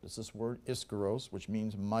 It's this word iskaros, which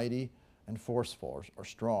means mighty and forceful, or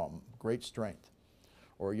strong, great strength.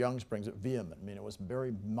 Or Young's brings it vehement, I mean it was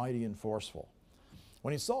very mighty and forceful.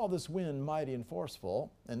 When he saw this wind mighty and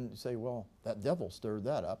forceful, and you say, well, that devil stirred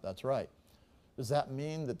that up, that's right. Does that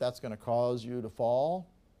mean that that's going to cause you to fall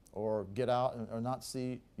or get out or not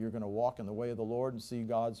see, you're going to walk in the way of the Lord and see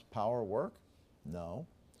God's power work? No.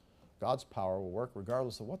 God's power will work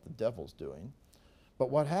regardless of what the devil's doing. But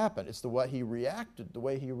what happened? It's the way he reacted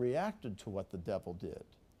to what the devil did.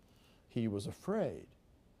 He was afraid.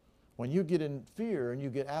 When you get in fear and you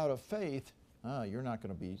get out of faith, you're not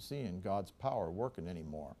going to be seeing God's power working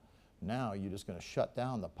anymore. Now you're just going to shut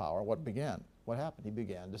down the power. What happened? He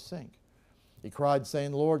began to sink. He cried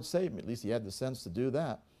saying, Lord, save me. At least he had the sense to do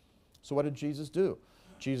that. So what did Jesus do?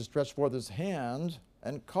 Jesus stretched forth his hand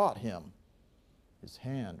and caught him. His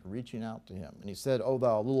hand reaching out to him. And he said, O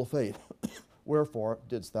thou little faith, wherefore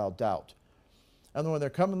didst thou doubt? And when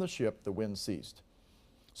they're coming the ship, the wind ceased.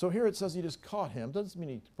 So here it says he just caught him. Doesn't mean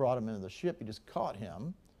he brought him into the ship. He just caught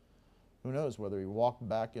him. Who knows whether he walked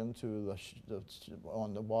back into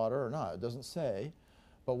on the water or not. It doesn't say.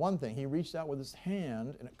 But one thing, he reached out with his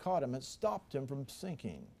hand and it caught him and stopped him from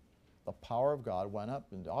sinking. The power of God went up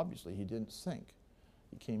and obviously he didn't sink.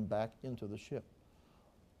 He came back into the ship.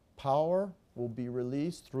 Power will be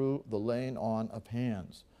released through the laying on of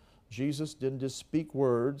hands. Jesus didn't just speak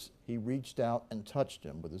words. He reached out and touched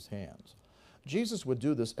him with his hands. Jesus would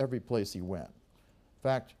do this every place he went. In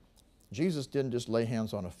fact, Jesus didn't just lay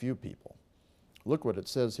hands on a few people. Look what it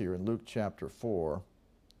says here in Luke chapter 4,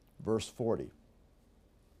 verse 40.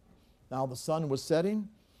 Now the sun was setting.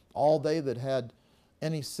 All they that had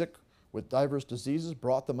any sick with divers diseases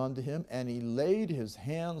brought them unto him, and he laid his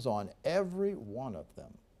hands on every one of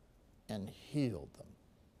them and healed them.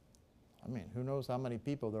 I mean, who knows how many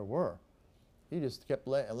people there were. He just kept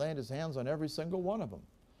laying his hands on every single one of them,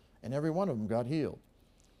 and every one of them got healed.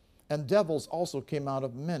 And devils also came out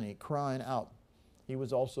of many, crying out. he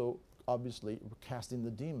was also obviously casting the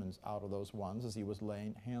demons out of those ones as he was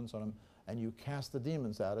laying hands on them. And you cast the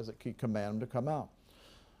demons out as he commanded them to come out.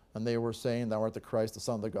 And they were saying, "Thou art the Christ, the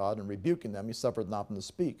Son of the God," and rebuking them. He suffered not them to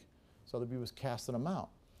speak. So that he was casting them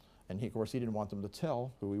out. And he, of course, he didn't want them to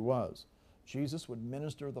tell who he was. Jesus would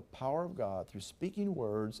minister the power of God through speaking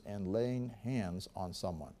words and laying hands on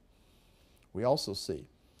someone. We also see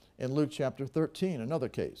in Luke chapter 13 another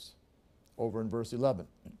case, over in verse 11.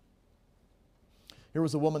 Here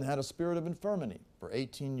was a woman who had a spirit of infirmity for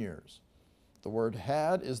 18 years. The word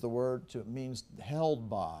 "had" is the word means held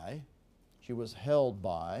by. She was held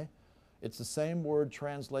by. It's the same word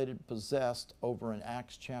translated "possessed" over in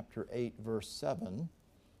Acts chapter 8, verse 7.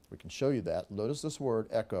 We can show you that. Notice this word,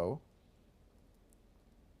 echo.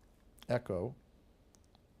 Echo.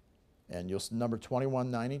 And you'll see number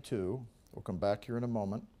 2192. We'll come back here in a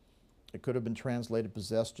moment. It could have been translated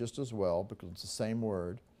 "possessed" just as well because it's the same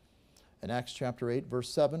word. In Acts chapter 8,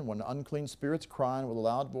 verse 7, when unclean spirits crying with a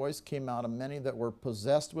loud voice came out of many that were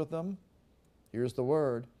possessed with them, here's the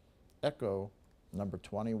word, echo, number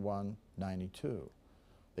 2192.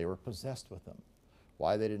 They were possessed with them.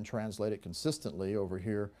 Why they didn't translate it consistently over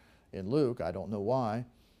here in Luke, I don't know why,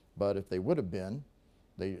 but if they would have been,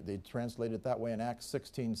 they translated it that way in Acts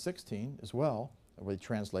 16:16 as well, where they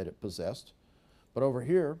translate it "possessed." But over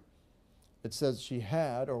here, it says she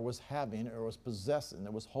had or was having or was possessing,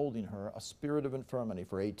 that was holding her, a spirit of infirmity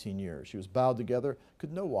for 18 years. She was bowed together,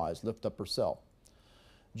 could no wise lift up herself.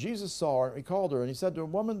 Jesus saw her, and he called her, and he said to her,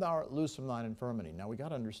 "Woman, thou art loose from thine infirmity." Now we got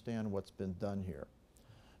to understand what's been done here.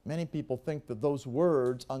 Many people think that those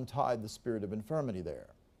words untied the spirit of infirmity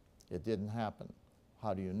there. It didn't happen.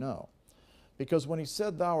 How do you know? Because when he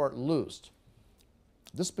said, "Thou art loosed,"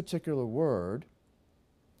 this particular word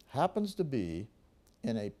happens to be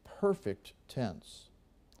in a perfect tense.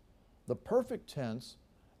 The perfect tense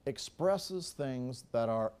expresses things that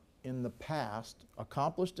are in the past,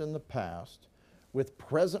 accomplished in the past, with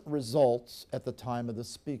present results at the time of the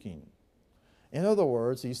speaking. In other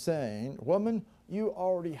words, he's saying, "Woman, you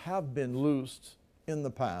already have been loosed in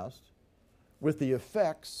the past with the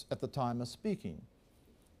effects at the time of speaking."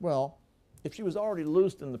 Well, if she was already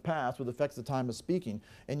loosed in the past with effects at the time of speaking,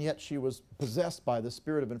 and yet she was possessed by the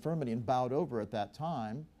spirit of infirmity and bowed over at that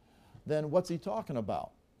time, then what's he talking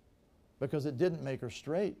about? Because it didn't make her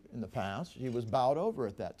straight in the past. She was bowed over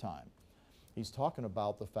at that time. He's talking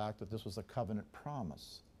about the fact that this was a covenant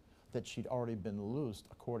promise, that she'd already been loosed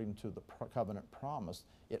according to the covenant promise.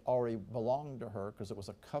 It already belonged to her because it was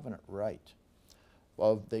a covenant right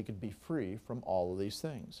of they could be free from all of these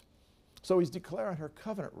things. So he's declaring her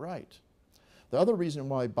covenant right. The other reason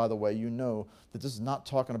why, by the way, you know that this is not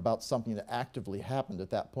talking about something that actively happened at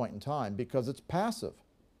that point in time, because it's passive.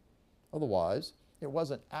 Otherwise, it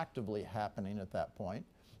wasn't actively happening at that point.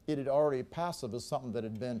 It had already passive as something that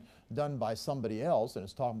had been done by somebody else, and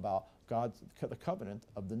it's talking about God's the covenant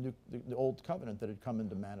of the old covenant that had come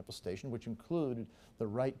into manifestation, which included the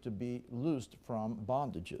right to be loosed from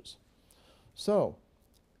bondages. So,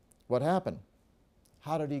 what happened?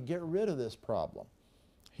 How did he get rid of this problem?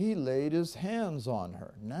 He laid his hands on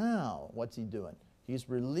her. Now, what's he doing? He's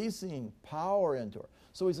releasing power into her.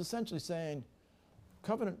 So he's essentially saying,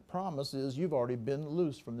 covenant promise is you've already been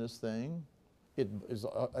loose from this thing. It is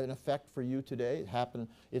an effect for you today. It happened.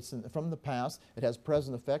 It's from the past. It has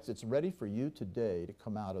present effects. It's ready for you today to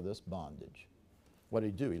come out of this bondage. What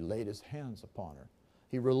did he do? He laid his hands upon her.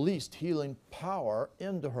 He released healing power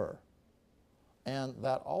into her. And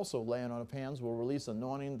that also, laying on of hands, will release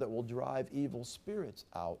anointing that will drive evil spirits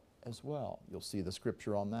out as well. You'll see the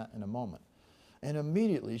scripture on that in a moment. And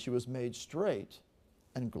immediately she was made straight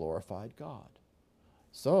and glorified God.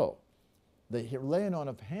 So, the laying on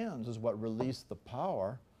of hands is what released the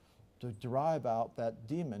power to drive out that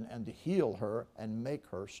demon and to heal her and make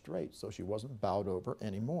her straight so she wasn't bowed over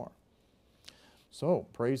anymore. So,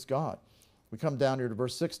 praise God. We come down here to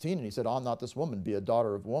verse 16, and he said, "Ought not this woman be a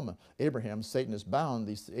daughter of woman? Abraham, Satan is bound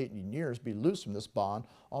these 18 years, be loosed from this bond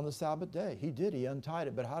on the Sabbath day." He did. He untied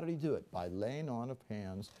it. But how did he do it? By laying on of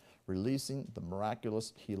hands, releasing the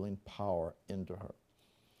miraculous healing power into her.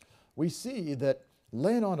 We see that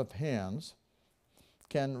laying on of hands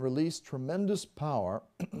can release tremendous power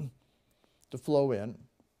to flow in.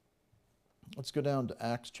 Let's go down to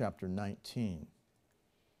Acts chapter 19.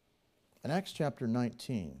 In Acts chapter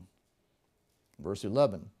 19, verse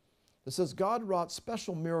 11, it says, "God wrought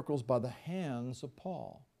special miracles by the hands of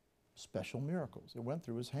Paul." Special miracles. It went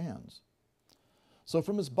through his hands. "So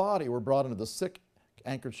from his body were brought unto the sick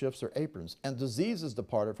handkerchiefs or aprons, and diseases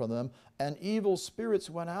departed from them, and evil spirits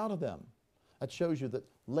went out of them." That shows you that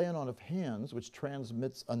laying on of hands, which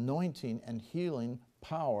transmits anointing and healing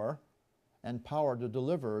power and power to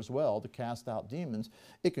deliver as well, to cast out demons.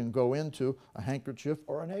 It can go into a handkerchief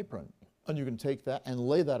or an apron. And you can take that and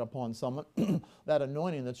lay that upon someone. That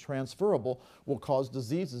anointing that's transferable will cause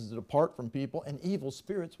diseases to depart from people, and evil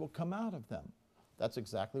spirits will come out of them. That's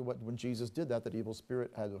exactly what, when Jesus did that, that evil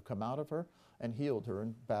spirit had to come out of her and healed her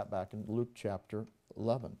back in Luke chapter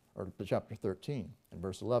 11, or chapter 13, and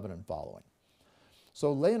verse 11 and following.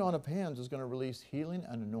 So laying on of hands is going to release healing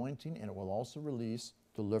and anointing, and it will also release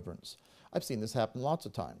deliverance. I've seen this happen lots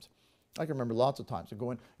of times. I can remember lots of times. You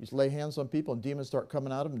go in, you lay hands on people, and demons start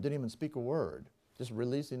coming out of them, and didn't even speak a word. Just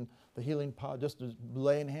releasing the healing power, just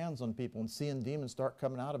laying hands on people and seeing demons start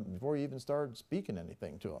coming out of them before you even started speaking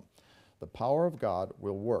anything to them. The power of God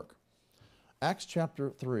will work. Acts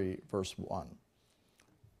chapter 3, verse 1.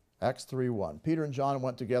 Acts 3:1. Peter and John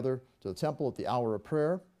went together to the temple at the hour of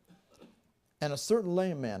prayer, and a certain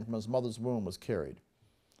lame man from his mother's womb was carried.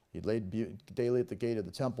 He laid daily at the gate of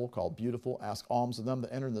the temple, called Beautiful, asked alms of them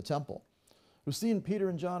that entered the temple. Who, seeing Peter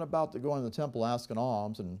and John about to go into the temple asking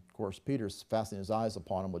alms, and of course Peter, fastening his eyes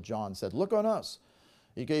upon him with John, said, "Look on us."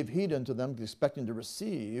 He gave heed unto them, expecting to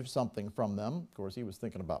receive something from them. Of course, he was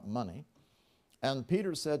thinking about money. And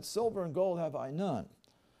Peter said, "Silver and gold have I none,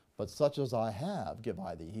 but such as I have give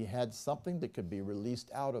I thee." He had something that could be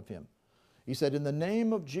released out of him. He said, "In the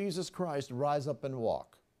name of Jesus Christ, rise up and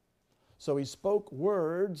walk." So he spoke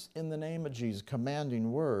words in the name of Jesus,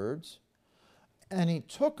 commanding words, and he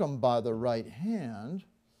took him by the right hand.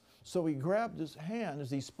 So he grabbed his hand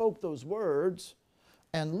as he spoke those words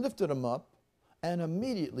and lifted him up, and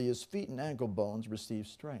immediately his feet and ankle bones received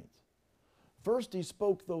strength. First he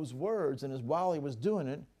spoke those words, and while he was doing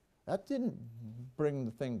it, that didn't bring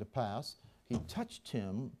the thing to pass. He touched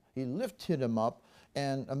him, he lifted him up,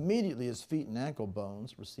 and immediately his feet and ankle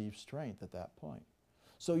bones received strength at that point.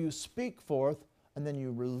 So you speak forth, and then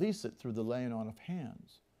you release it through the laying on of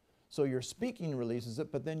hands. So your speaking releases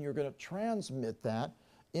it, but then you're going to transmit that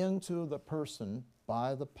into the person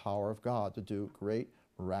by the power of God to do great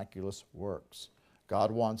miraculous works.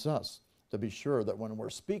 God wants us to be sure that when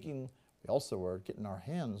we're speaking, we also are getting our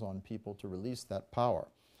hands on people to release that power.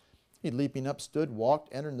 He, leaping up, stood,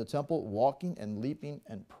 walked, entered the temple, walking and leaping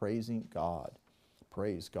and praising God.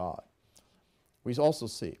 Praise God. We also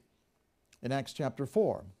see in Acts chapter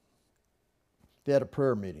 4, they had a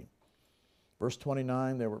prayer meeting. Verse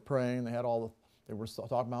 29, they were praying, they were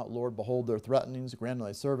talking about, "Lord, behold their threatenings, grant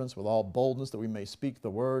thy servants with all boldness that we may speak the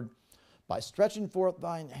word, by stretching forth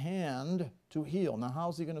thine hand to heal." Now,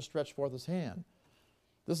 how's he going to stretch forth his hand?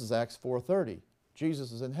 This is Acts 4:30.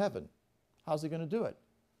 Jesus is in heaven. How's he going to do it?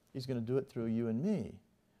 He's going to do it through you and me,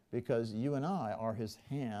 because you and I are his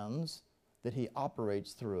hands that he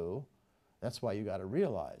operates through. That's why you got to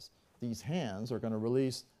realize these hands are going to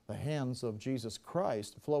release the hands of Jesus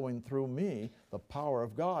Christ flowing through me, the power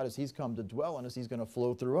of God as he's come to dwell in us, he's going to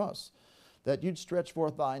flow through us. That you'd stretch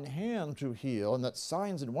forth thine hand to heal, and that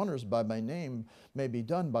signs and wonders by my name may be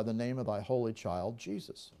done by the name of thy holy child,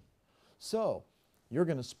 Jesus. So, you're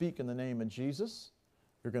going to speak in the name of Jesus.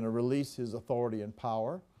 You're going to release his authority and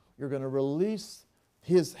power. You're going to release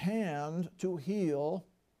his hand to heal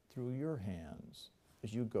through your hands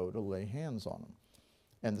as you go to lay hands on them.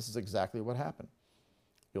 And this is exactly what happened.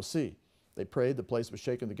 You'll see. They prayed, the place was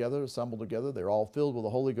shaken together, assembled together. They were all filled with the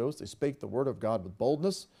Holy Ghost. They spake the word of God with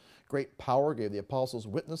boldness. Great power gave the apostles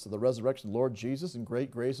witness of the resurrection of the Lord Jesus, and great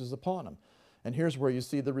grace is upon them. And here's where you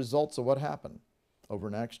see the results of what happened. Over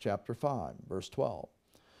in Acts chapter 5, verse 12.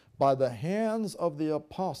 By the hands of the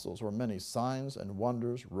apostles were many signs and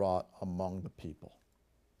wonders wrought among the people.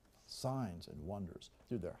 Signs and wonders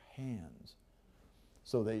through their hands.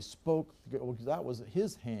 So they spoke, that was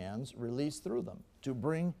his hands released through them to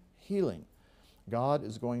bring healing. God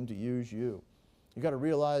is going to use you. You got to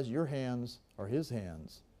realize your hands are his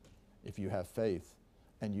hands if you have faith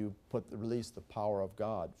and you release the power of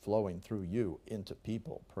God flowing through you into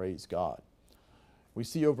people. Praise God. We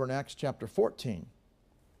see over in Acts chapter 14,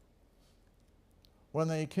 when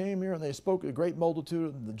they came here and they spoke, a great multitude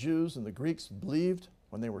of the Jews and the Greeks believed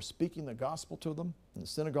when they were speaking the gospel to them in the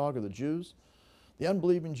synagogue of the Jews. The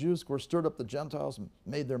unbelieving Jews, of course, stirred up the Gentiles and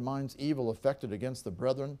made their minds evil, affected against the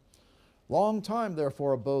brethren. Long time,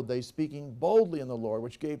 therefore, abode they, speaking boldly in the Lord,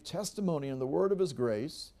 which gave testimony in the word of his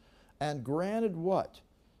grace, and granted what?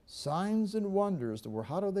 Signs and wonders that were,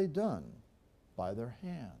 how are they done? By their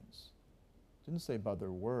hands. Didn't say by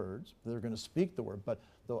their words. They're going to speak the word, but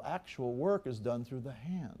the actual work is done through the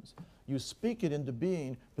hands. You speak it into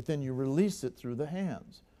being, but then you release it through the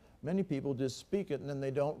hands. Many people just speak it and then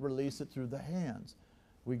they don't release it through the hands.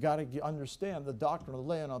 We got to understand the doctrine of the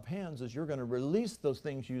laying of hands is you're going to release those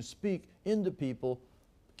things you speak into people.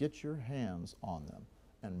 Get your hands on them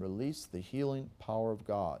and released the healing power of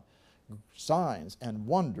God. Signs and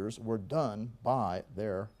wonders were done by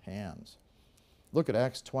their hands. Look at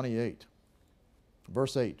Acts 28,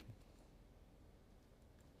 verse 8.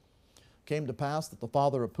 Came to pass that the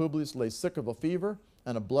father of Publius lay sick of a fever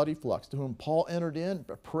and a bloody flux, to whom Paul entered in,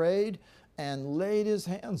 prayed, and laid his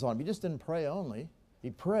hands on him. He just didn't pray only. He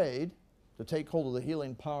prayed to take hold of the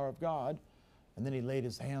healing power of God, and then he laid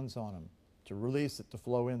his hands on him to release it to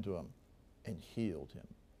flow into him, and healed him,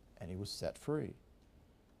 and he was set free.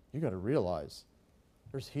 You got to realize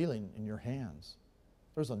there's healing in your hands.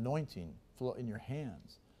 There's anointing flow in your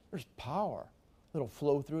hands. There's power that'll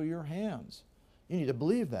flow through your hands. You need to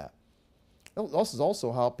believe that. This is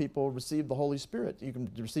also how people receive the Holy Spirit. You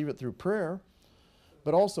can receive it through prayer,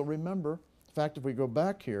 but also remember, in fact, if we go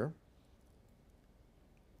back here,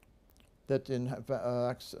 that in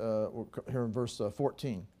Acts, here in verse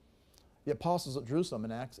 14, the apostles at Jerusalem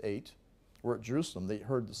in Acts 8 were at Jerusalem. They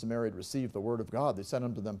heard that Samaria had received the word of God. They sent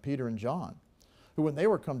unto them Peter and John, who when they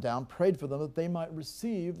were come down, prayed for them that they might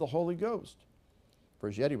receive the Holy Ghost. For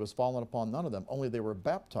as yet he was fallen upon none of them, only they were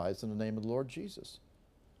baptized in the name of the Lord Jesus.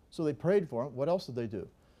 So they prayed for them. What else did they do?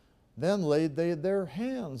 Then laid they their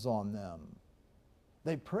hands on them.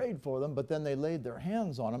 They prayed for them, but then they laid their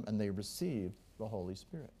hands on them and they received the Holy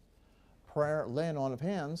Spirit. Prayer, laying on of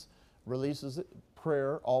hands, releases it.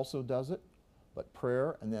 Prayer also does it. But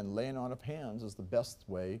prayer and then laying on of hands is the best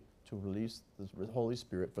way to release the Holy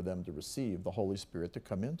Spirit, for them to receive the Holy Spirit to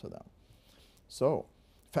come into them. So,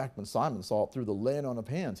 in fact, when Simon saw it through the laying on of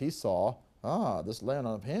hands, he saw, this laying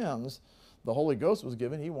on of hands, the Holy Ghost was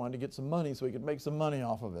given. He wanted to get some money so he could make some money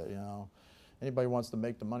off of it, you know. Anybody wants to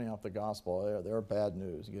make the money off the gospel, they're bad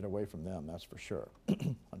news. Get away from them, that's for sure.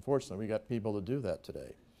 Unfortunately, we got people that do that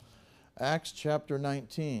today. Acts chapter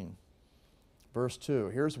 19, verse 2.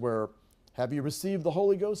 Here's where, have you received the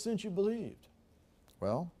Holy Ghost since you believed?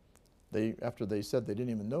 Well, after they said they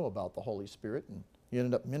didn't even know about the Holy Spirit, and he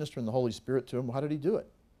ended up ministering the Holy Spirit to them, how did he do it?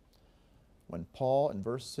 When Paul, in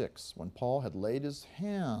verse 6, when Paul had laid his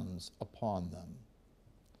hands upon them,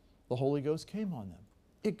 the Holy Ghost came on them.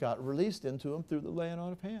 It got released into them through the laying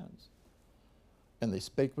on of hands. And they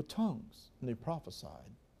spake with tongues, and they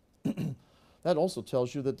prophesied. That also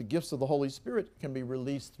tells you that the gifts of the Holy Spirit can be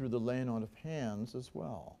released through the laying on of hands as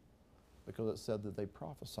well, because it said that they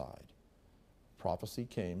prophesied. Prophecy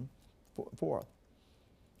came forth.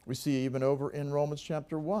 We see even over in Romans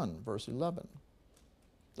chapter 1, verse 11,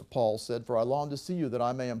 that Paul said, for I long to see you, that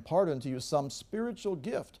I may impart unto you some spiritual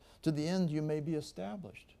gift, to the end you may be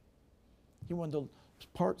established. He wanted to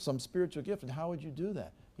impart some spiritual gift, and how would you do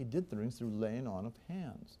that? He did things through laying on of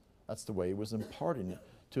hands. That's the way he was imparting it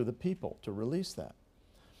to the people, to release that.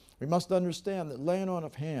 We must understand that laying on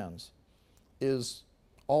of hands is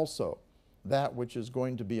also that which is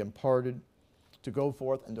going to be imparted to go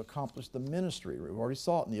forth and to accomplish the ministry. We already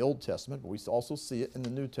saw it in the Old Testament, but we also see it in the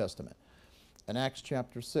New Testament. In Acts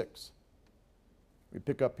chapter 6, we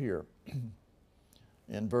pick up here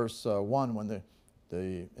in verse 1, when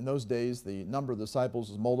in those days the number of disciples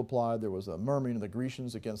was multiplied. There was a murmuring of the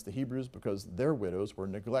Grecians against the Hebrews because their widows were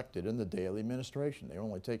neglected in the daily ministration. They were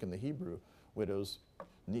only taking the Hebrew widows'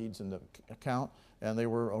 needs into account, and they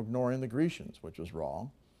were ignoring the Grecians, which was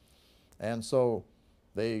wrong. And so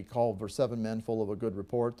they called for 7 men full of a good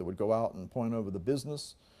report that would go out and point over the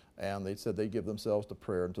business, and they said they'd give themselves to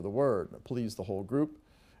prayer and to the word, and please the whole group.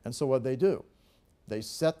 And so what they do? They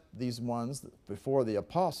set these ones before the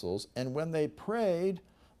apostles, and when they prayed,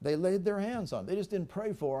 they laid their hands on them. They just didn't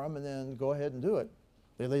pray for them and then go ahead and do it.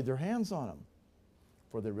 They laid their hands on them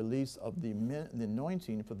for the release of the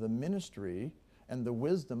anointing for the ministry and the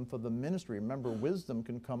wisdom for the ministry. Remember, wisdom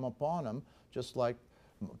can come upon them, just like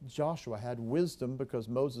Joshua had wisdom because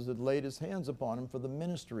Moses had laid his hands upon him for the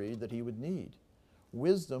ministry that he would need.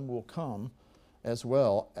 Wisdom will come as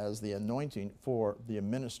well as the anointing for the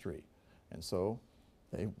ministry. And so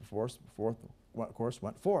they, of course,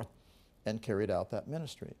 went forth and carried out that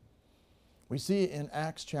ministry. We see in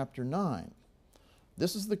Acts chapter 9,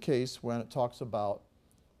 this is the case when it talks about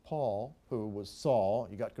Paul, who was Saul.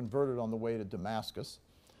 He got converted on the way to Damascus.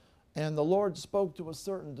 And the Lord spoke to a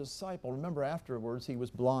certain disciple. Remember, afterwards, he was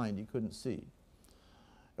blind. He couldn't see.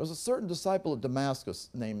 There was a certain disciple of Damascus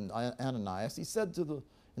named Ananias. He said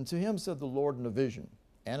and to him said the Lord in a vision,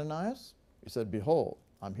 Ananias? He said, behold,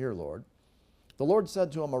 I'm here, Lord. The Lord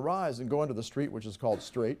said to him, arise and go into the street which is called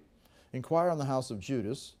Straight. Inquire in the house of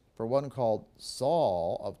Judas for one called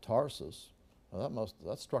Saul of Tarsus. Well,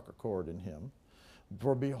 that struck a chord in him.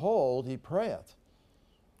 For behold, he prayeth.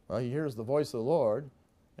 Well, he hears the voice of the Lord,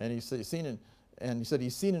 and he said he's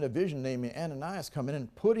seen in a vision named Ananias come in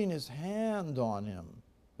and putting his hand on him.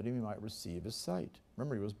 that he might receive his sight.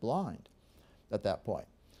 Remember, he was blind at that point.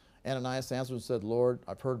 Ananias answered and said, Lord,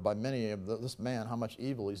 I've heard by many of this man how much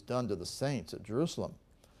evil he's done to the saints at Jerusalem.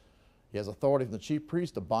 He has authority from the chief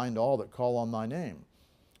priest to bind all that call on thy name.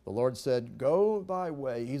 The Lord said, go thy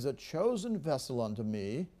way. He's a chosen vessel unto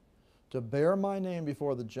me to bear my name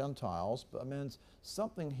before the Gentiles. But I mean,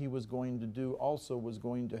 something he was going to do also was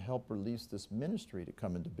going to help release this ministry to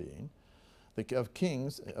come into being, of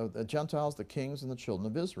kings, of the Gentiles, the kings, and the children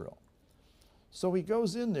of Israel. So he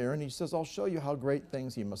goes in there and he says, I'll show you how great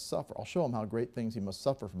things he must suffer. I'll show him how great things he must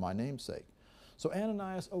suffer for my name's sake. So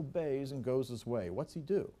Ananias obeys and goes his way. What's he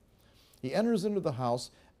do? He enters into the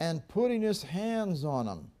house and putting his hands on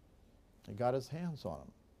him. He got his hands on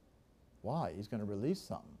him. Why? He's going to release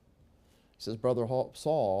something. He says, Brother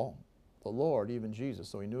Saul, the Lord, even Jesus,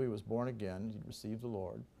 so he knew he was born again, he'd received the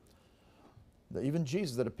Lord. Even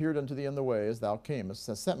Jesus that appeared unto thee in the way as thou camest,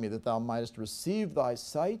 has sent me that thou mightest receive thy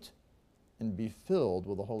sight and be filled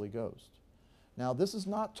with the Holy Ghost. Now, this is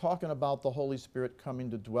not talking about the Holy Spirit coming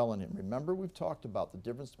to dwell in him. Remember, we've talked about the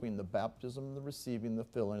difference between the baptism and the receiving, the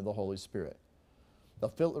filling of the Holy Spirit. The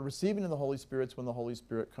receiving of the Holy Spirit is when the Holy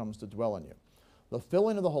Spirit comes to dwell in you. The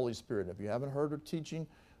filling of the Holy Spirit, if you haven't heard her teaching,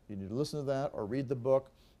 you need to listen to that or read the book.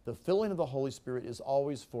 The filling of the Holy Spirit is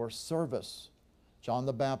always for service. John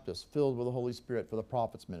the Baptist, filled with the Holy Spirit for the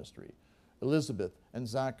prophet's ministry. Elizabeth and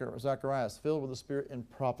Zacharias, filled with the Spirit in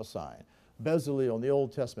prophesying. Bezalel in the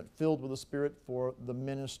Old Testament, filled with the Spirit for the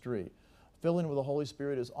ministry. Filling with the Holy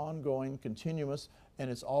Spirit is ongoing, continuous, and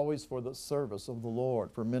it's always for the service of the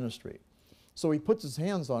Lord, for ministry. So he puts his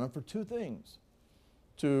hands on him for two things.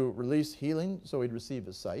 To release healing so he'd receive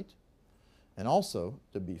his sight, and also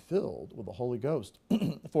to be filled with the Holy Ghost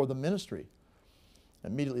for the ministry.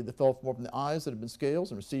 Immediately there fell from the eyes that had been scales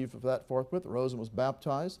and received that forthwith, arose and was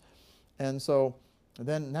baptized. And so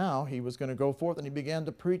then now he was going to go forth and he began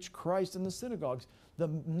to preach Christ in the synagogues. The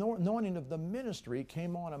anointing of the ministry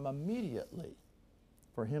came on him immediately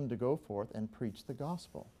for him to go forth and preach the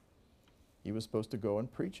gospel. He was supposed to go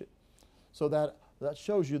and preach it. So that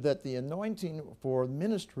shows you that the anointing for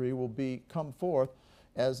ministry will come forth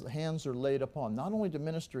as hands are laid upon, not only to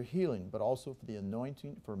minister healing, but also for the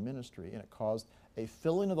anointing for ministry. And it caused a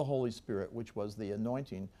filling of the Holy Spirit, which was the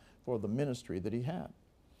anointing for the ministry that he had.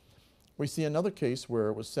 We see another case where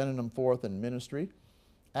it was sending them forth in ministry.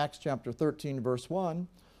 Acts chapter 13, verse 1,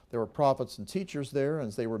 there were prophets and teachers there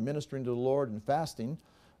as they were ministering to the Lord and fasting.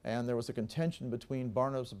 And there was a contention between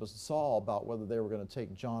Barnabas and Saul about whether they were going to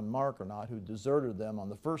take John Mark or not, who deserted them on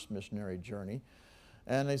the first missionary journey.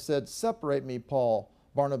 And they said, separate me, Paul,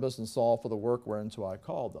 Barnabas, and Saul for the work whereunto I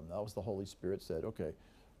called them. That was the Holy Spirit said, okay,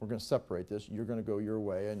 we're going to separate this. You're going to go your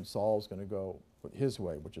way, and Saul's going to go his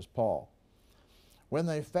way, which is Paul. When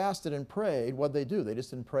they fasted and prayed, what'd they do? They just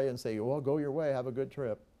didn't pray and say, well, go your way, have a good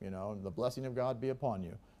trip, and the blessing of God be upon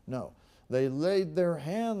you. No, they laid their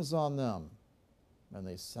hands on them, and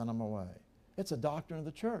they sent them away. It's a doctrine of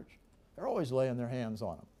the church. They're always laying their hands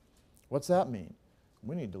on them. What's that mean?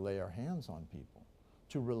 We need to lay our hands on people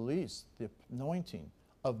to release the anointing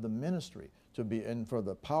of the ministry, and for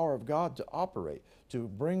the power of God to operate, to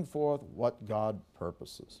bring forth what God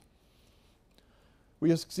purposes.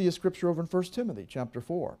 We see a scripture over in 1 Timothy chapter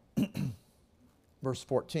 4, verse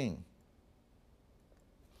 14.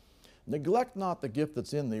 Neglect not the gift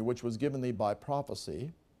that's in thee, which was given thee by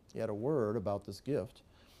prophecy. He had a word about this gift.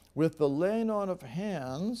 With the laying on of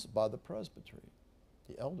hands by the presbytery.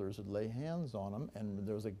 The elders would lay hands on them, and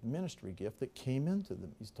there was a ministry gift that came into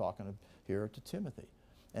them. He's talking here to Timothy.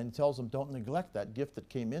 And he tells them, don't neglect that gift that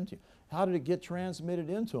came into you. How did it get transmitted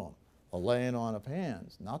into him? A laying on of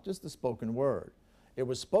hands, not just the spoken word. It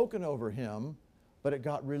was spoken over him, but it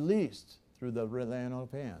got released through the laying on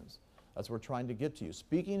of hands. That's what we're trying to get to you.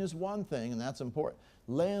 Speaking is one thing, and that's important.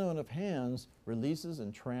 Laying on of hands releases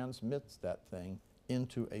and transmits that thing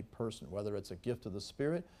into a person, whether it's a gift of the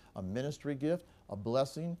Spirit, a ministry gift, a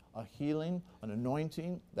blessing, a healing, an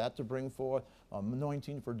anointing, that to bring forth,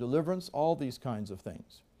 anointing for deliverance, all these kinds of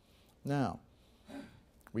things. Now,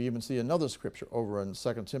 we even see another scripture over in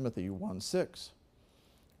 2 Timothy 1:6,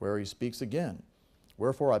 where he speaks again.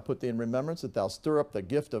 Wherefore I put thee in remembrance that thou stir up the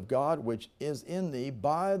gift of God which is in thee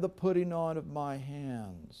by the putting on of my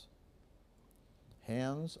hands.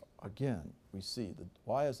 Hands, again, we see.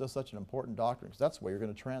 Why is this such an important doctrine? Because that's the way you're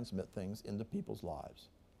going to transmit things into people's lives.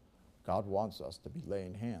 God wants us to be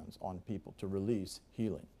laying hands on people to release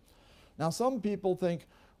healing. Now some people think,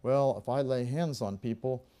 well, if I lay hands on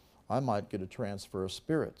people, I might get a transfer of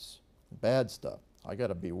spirits, bad stuff. I got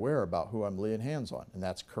to beware about who I'm laying hands on, and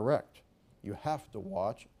that's correct. You have to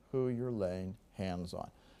watch who you're laying hands on.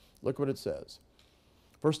 Look what it says.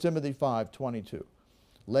 1 Timothy 5:22.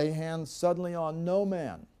 Lay hands suddenly on no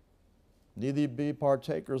man, neither be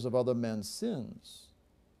partakers of other men's sins.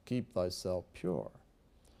 Keep thyself pure.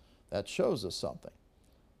 That shows us something.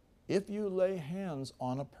 If you lay hands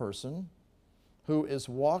on a person who is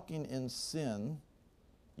walking in sin,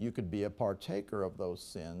 you could be a partaker of those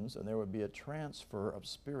sins, and there would be a transfer of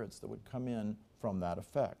spirits that would come in from that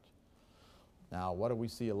effect. Now, what do we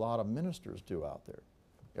see a lot of ministers do out there?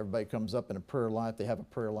 Everybody comes up in a prayer line. If they have a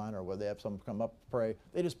prayer line, or where they have someone come up to pray,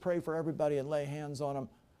 they just pray for everybody and lay hands on them.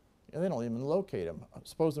 And they don't even locate them.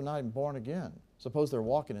 Suppose they're not even born again. Suppose they're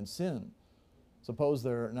walking in sin. Suppose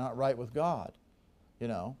they're not right with God. You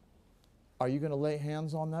know, are you going to lay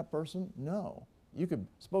hands on that person? No. You could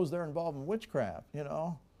suppose they're involved in witchcraft. You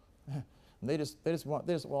know, and they just want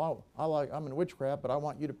this. Well, I'm in witchcraft, but I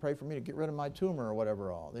want you to pray for me to get rid of my tumor or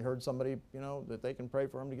whatever. All they heard somebody, you know, that they can pray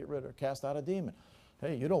for them to get rid of, cast out a demon.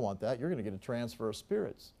 Hey, you don't want that. You're going to get a transfer of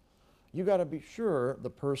spirits. You got to be sure the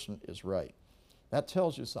person is right. That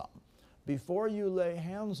tells you something. Before you lay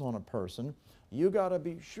hands on a person, you got to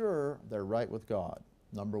be sure they're right with God.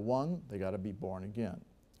 Number one, they got to be born again.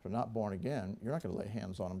 If they're not born again, you're not going to lay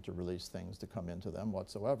hands on them to release things to come into them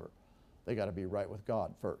whatsoever. They got to be right with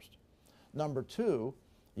God first. Number two,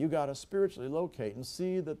 you got to spiritually locate and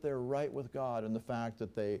see that they're right with God in the fact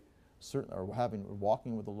that they certainly are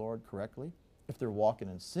walking with the Lord correctly. If they're walking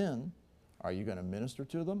in sin, are you going to minister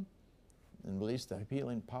to them and release the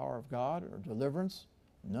healing power of God or deliverance?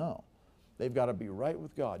 No. They've got to be right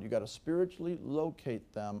with God. You've got to spiritually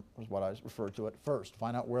locate them, is what I refer to it first.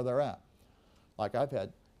 Find out where they're at. Like I've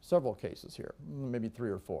had several cases here, maybe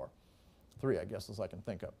 3 or 4. 3, I guess, as I can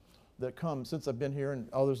think of, that come since I've been here and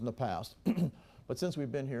others in the past. But since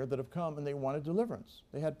we've been here, that have come and they wanted deliverance.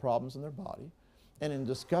 They had problems in their body. And in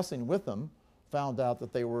discussing with them, found out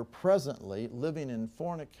that they were presently living in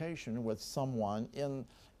fornication with someone in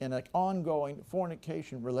an ongoing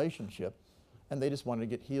fornication relationship, and they just wanted to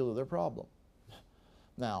get healed of their problem.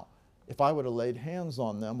 Now, if I would have laid hands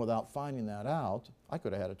on them without finding that out, I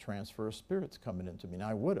could have had a transfer of spirits coming into me, and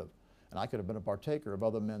I would have. And I could have been a partaker of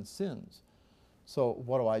other men's sins. So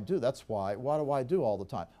what do I do? That's why, what do I do all the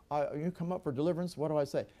time? You come up for deliverance, what do I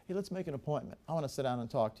say? Hey, let's make an appointment. I want to sit down and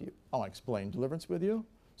talk to you. I want to explain deliverance with you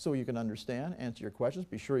so you can understand, answer your questions,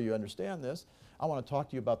 be sure you understand this. I want to talk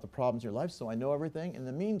to you about the problems in your life so I know everything. In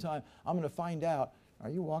the meantime, I'm going to find out, are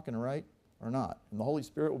you walking right or not? And the Holy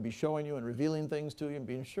Spirit will be showing you and revealing things to you and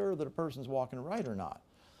being sure that a person's walking right or not.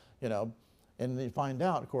 You know, and you find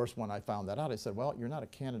out, of course, when I found that out, I said, well, you're not a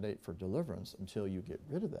candidate for deliverance until you get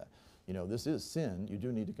rid of that. You know, this is sin. You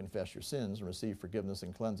do need to confess your sins and receive forgiveness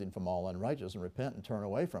and cleansing from all unrighteousness and repent and turn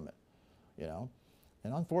away from it. You know,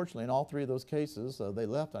 and unfortunately, in all 3 of those cases, they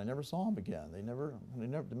left. I never saw them again.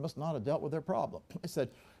 They must not have dealt with their problem. I said,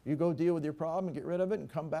 you go deal with your problem and get rid of it and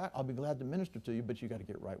come back. I'll be glad to minister to you, but you got to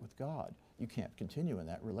get right with God. You can't continue in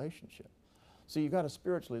that relationship. So you got to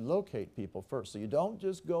spiritually locate people first. So you don't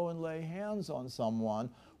just go and lay hands on someone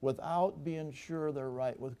without being sure they're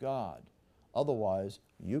right with God. Otherwise,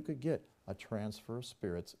 you could get a transfer of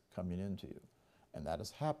spirits coming into you. And that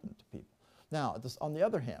has happened to people. Now, on the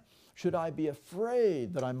other hand, should I be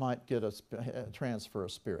afraid that I might get a transfer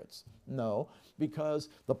of spirits? No, because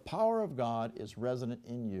the power of God is resident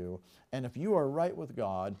in you. And if you are right with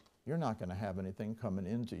God, you're not going to have anything coming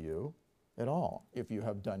into you at all if you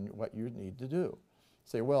have done what you need to do.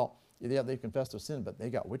 Say, well, yeah, they've confessed their sin, but they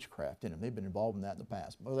got witchcraft in them. They've been involved in that in the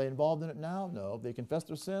past. Are they involved in it now? No. Have they confessed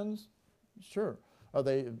their sins? Sure. Are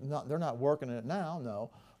they not? They're not working in it now?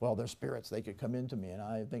 No. Well, they're spirits. They could come into me, and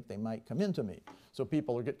I think they might come into me. So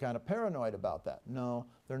people get kind of paranoid about that. No,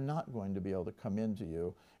 they're not going to be able to come into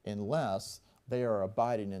you unless they are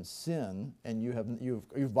abiding in sin, and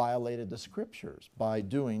you've violated the Scriptures by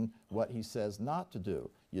doing what He says not to do.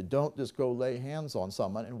 You don't just go lay hands on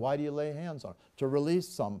someone. And why do you lay hands on them? To release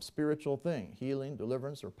some spiritual thing, healing,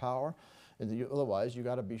 deliverance, or power. And otherwise, you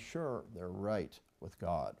got to be sure they're right with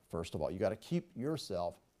God. First of all, you got to keep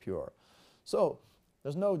yourself pure. So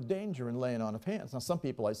there's no danger in laying on of hands. Now, some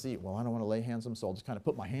people I see, well, I don't want to lay hands on them, so I'll just kind of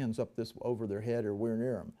put my hands up this over their head or we're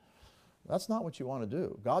near them. That's not what you want to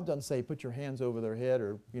do. God doesn't say put your hands over their head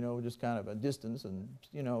or, you know, just kind of a distance and,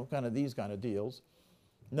 you know, kind of these kind of deals.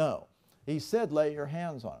 No. He said lay your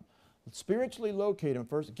hands on them. Spiritually locate them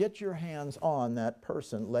first. Get your hands on that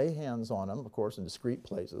person. Lay hands on them, of course, in discreet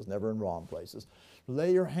places, never in wrong places.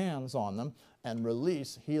 Lay your hands on them and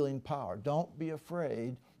release healing power. Don't be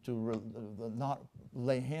afraid to not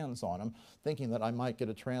lay hands on them, thinking that I might get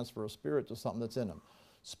a transfer of spirit to something that's in them.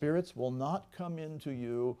 Spirits will not come into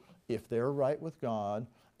you if they're right with God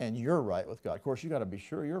and you're right with God. Of course, you got to be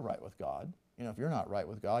sure you're right with God. You know, if you're not right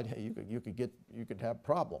with God, hey, you could have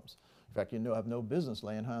problems. In fact, you have no business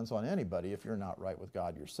laying hands on anybody if you're not right with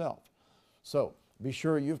God yourself. So be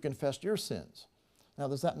sure you've confessed your sins. Now,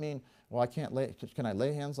 does that mean, well, can I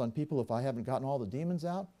lay hands on people if I haven't gotten all the demons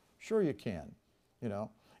out? Sure you can. You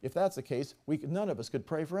know, if that's the case, none of us could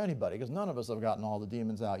pray for anybody because none of us have gotten all the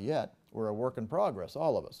demons out yet. We're a work in progress,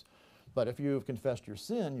 all of us. But if you've confessed your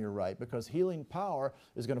sin, you're right, because healing power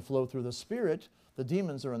is going to flow through the Spirit. The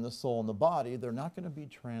demons are in the soul and the body. They're not going to be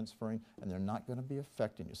transferring, and they're not going to be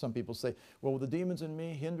affecting you. Some people say, well, will the demons in me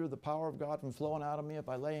hinder the power of God from flowing out of me if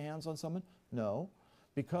I lay hands on someone? No,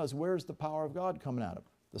 because where's the power of God coming out of?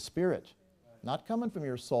 The Spirit. Not coming from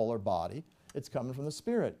your soul or body. It's coming from the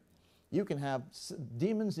Spirit. You can have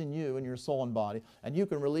demons in you, in your soul and body, and you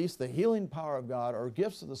can release the healing power of God or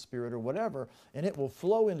gifts of the Spirit or whatever, and it will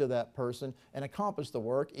flow into that person and accomplish the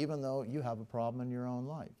work even though you have a problem in your own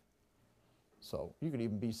life. So you could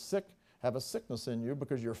even be sick, have a sickness in you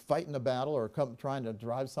because you're fighting a battle or trying to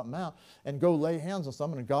drive something out, and go lay hands on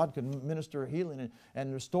someone and God can minister healing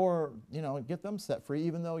and restore, you know, and get them set free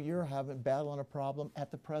even though you're battling a problem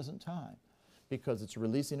at the present time because it's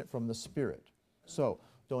releasing it from the Spirit. So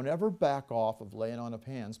don't ever back off of laying on of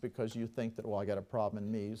hands because you think that, well, I got a problem in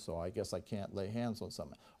me, so I guess I can't lay hands on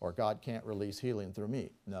someone, or God can't release healing through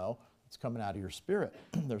me. No, it's coming out of your spirit.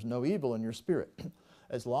 There's no evil in your spirit.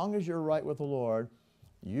 As long as you're right with the Lord,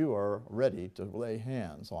 you are ready to lay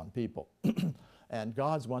hands on people. And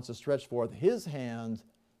God wants to stretch forth His hand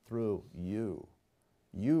through you.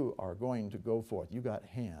 You are going to go forth. You got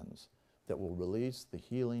hands that will release the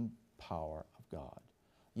healing power of God.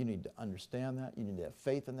 You need to understand that. You need to have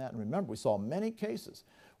faith in that. And remember, we saw many cases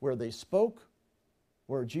where they spoke,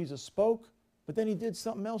 where Jesus spoke, but then He did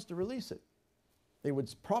something else to release it. They would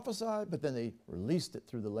prophesy, but then they released it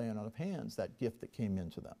through the laying on of hands, that gift that came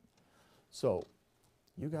into them. So,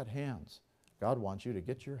 you got hands. God wants you to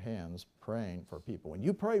get your hands praying for people. When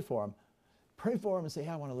you pray for them and say,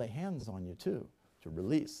 hey, I want to lay hands on you too, to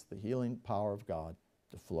release the healing power of God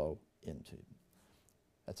to flow into you.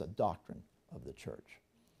 That's a doctrine of the church.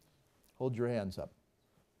 Hold your hands up.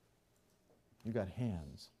 You got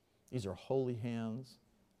hands. These are holy hands.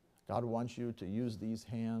 God wants you to use these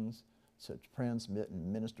hands to transmit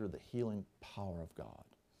and minister the healing power of God.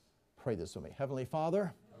 Pray this with me. Heavenly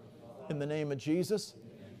Father, in the name of Jesus,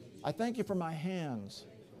 I thank you for my hands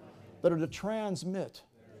that are to transmit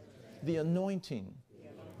the anointing,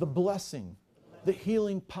 the blessing, the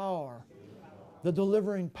healing power, the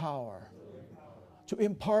delivering power, to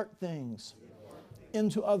impart things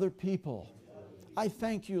into other people. I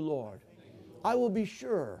thank you, Lord. I will be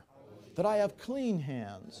sure that I have clean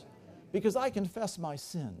hands because I confess my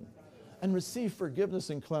sin and receive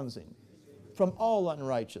forgiveness and cleansing from all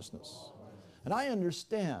unrighteousness. And I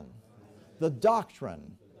understand the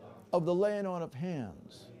doctrine of the laying on of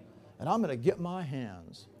hands. And I'm going to get my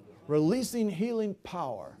hands, releasing healing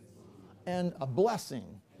power and a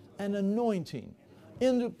blessing and anointing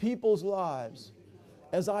into people's lives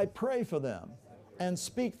as I pray for them and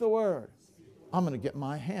speak the word. I'm going to get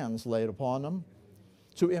my hands laid upon them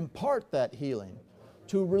to impart that healing,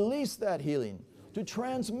 to release that healing, to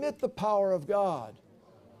transmit the power of God,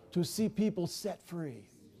 to see people set free.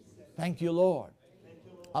 Thank you, Lord.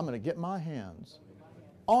 I'm going to get my hands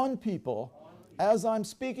on people as I'm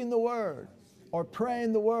speaking the word or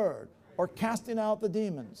praying the word or casting out the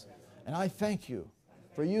demons. And I thank you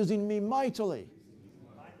for using me mightily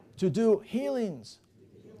to do healings,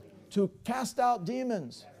 to cast out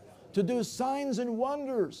demons, to do signs and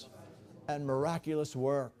wonders and miraculous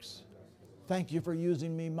works. Thank you for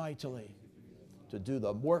using me mightily to do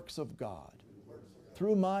the works of God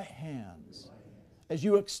through my hands. As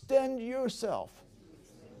you extend yourself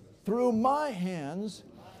through my hands,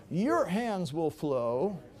 your hands will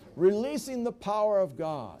flow, releasing the power of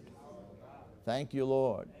God. Thank you,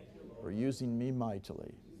 Lord, for using me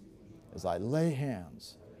mightily as I lay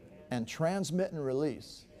hands and transmit and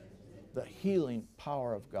release the healing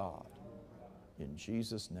power of God. In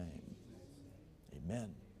Jesus' name, amen.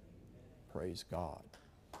 Praise God.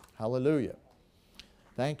 Hallelujah.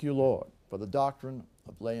 Thank you, Lord, for the doctrine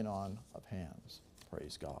of laying on of hands.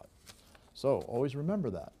 Praise God. So always remember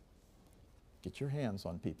that. Get your hands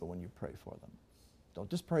on people when you pray for them. Don't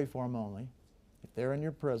just pray for them only. If they're in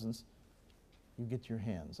your presence, you get your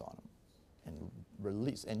hands on them and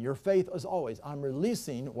release. And your faith is always, I'm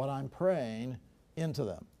releasing what I'm praying into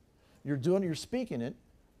them. You're speaking it,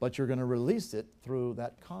 but you're going to release it through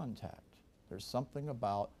that contact. There's something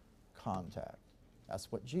about contact.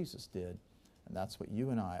 That's what Jesus did, and that's what you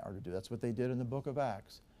and I are to do. That's what they did in the book of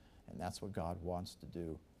Acts, and that's what God wants to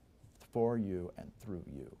do for you and through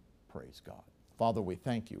you. Praise God. Father, we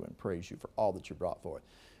thank you and praise you for all that you brought forth.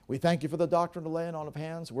 We thank you for the doctrine of laying on of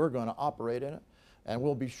hands. We're going to operate in it. And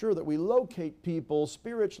we'll be sure that we locate people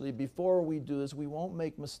spiritually before we do this. We won't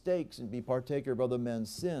make mistakes and be partaker of other men's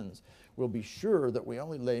sins. We'll be sure that we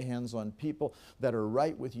only lay hands on people that are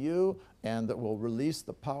right with you and that will release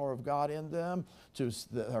the power of God in them to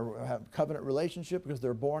have covenant relationship because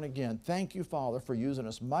they're born again. Thank you, Father, for using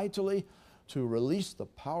us mightily to release the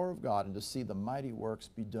power of God and to see the mighty works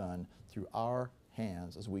be done through our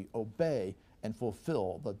hands as we obey and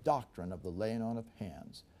fulfill the doctrine of the laying on of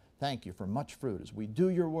hands. Thank you for much fruit as we do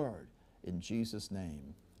your word. In Jesus'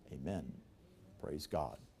 name, amen. Praise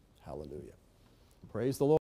God. Hallelujah. Praise the Lord.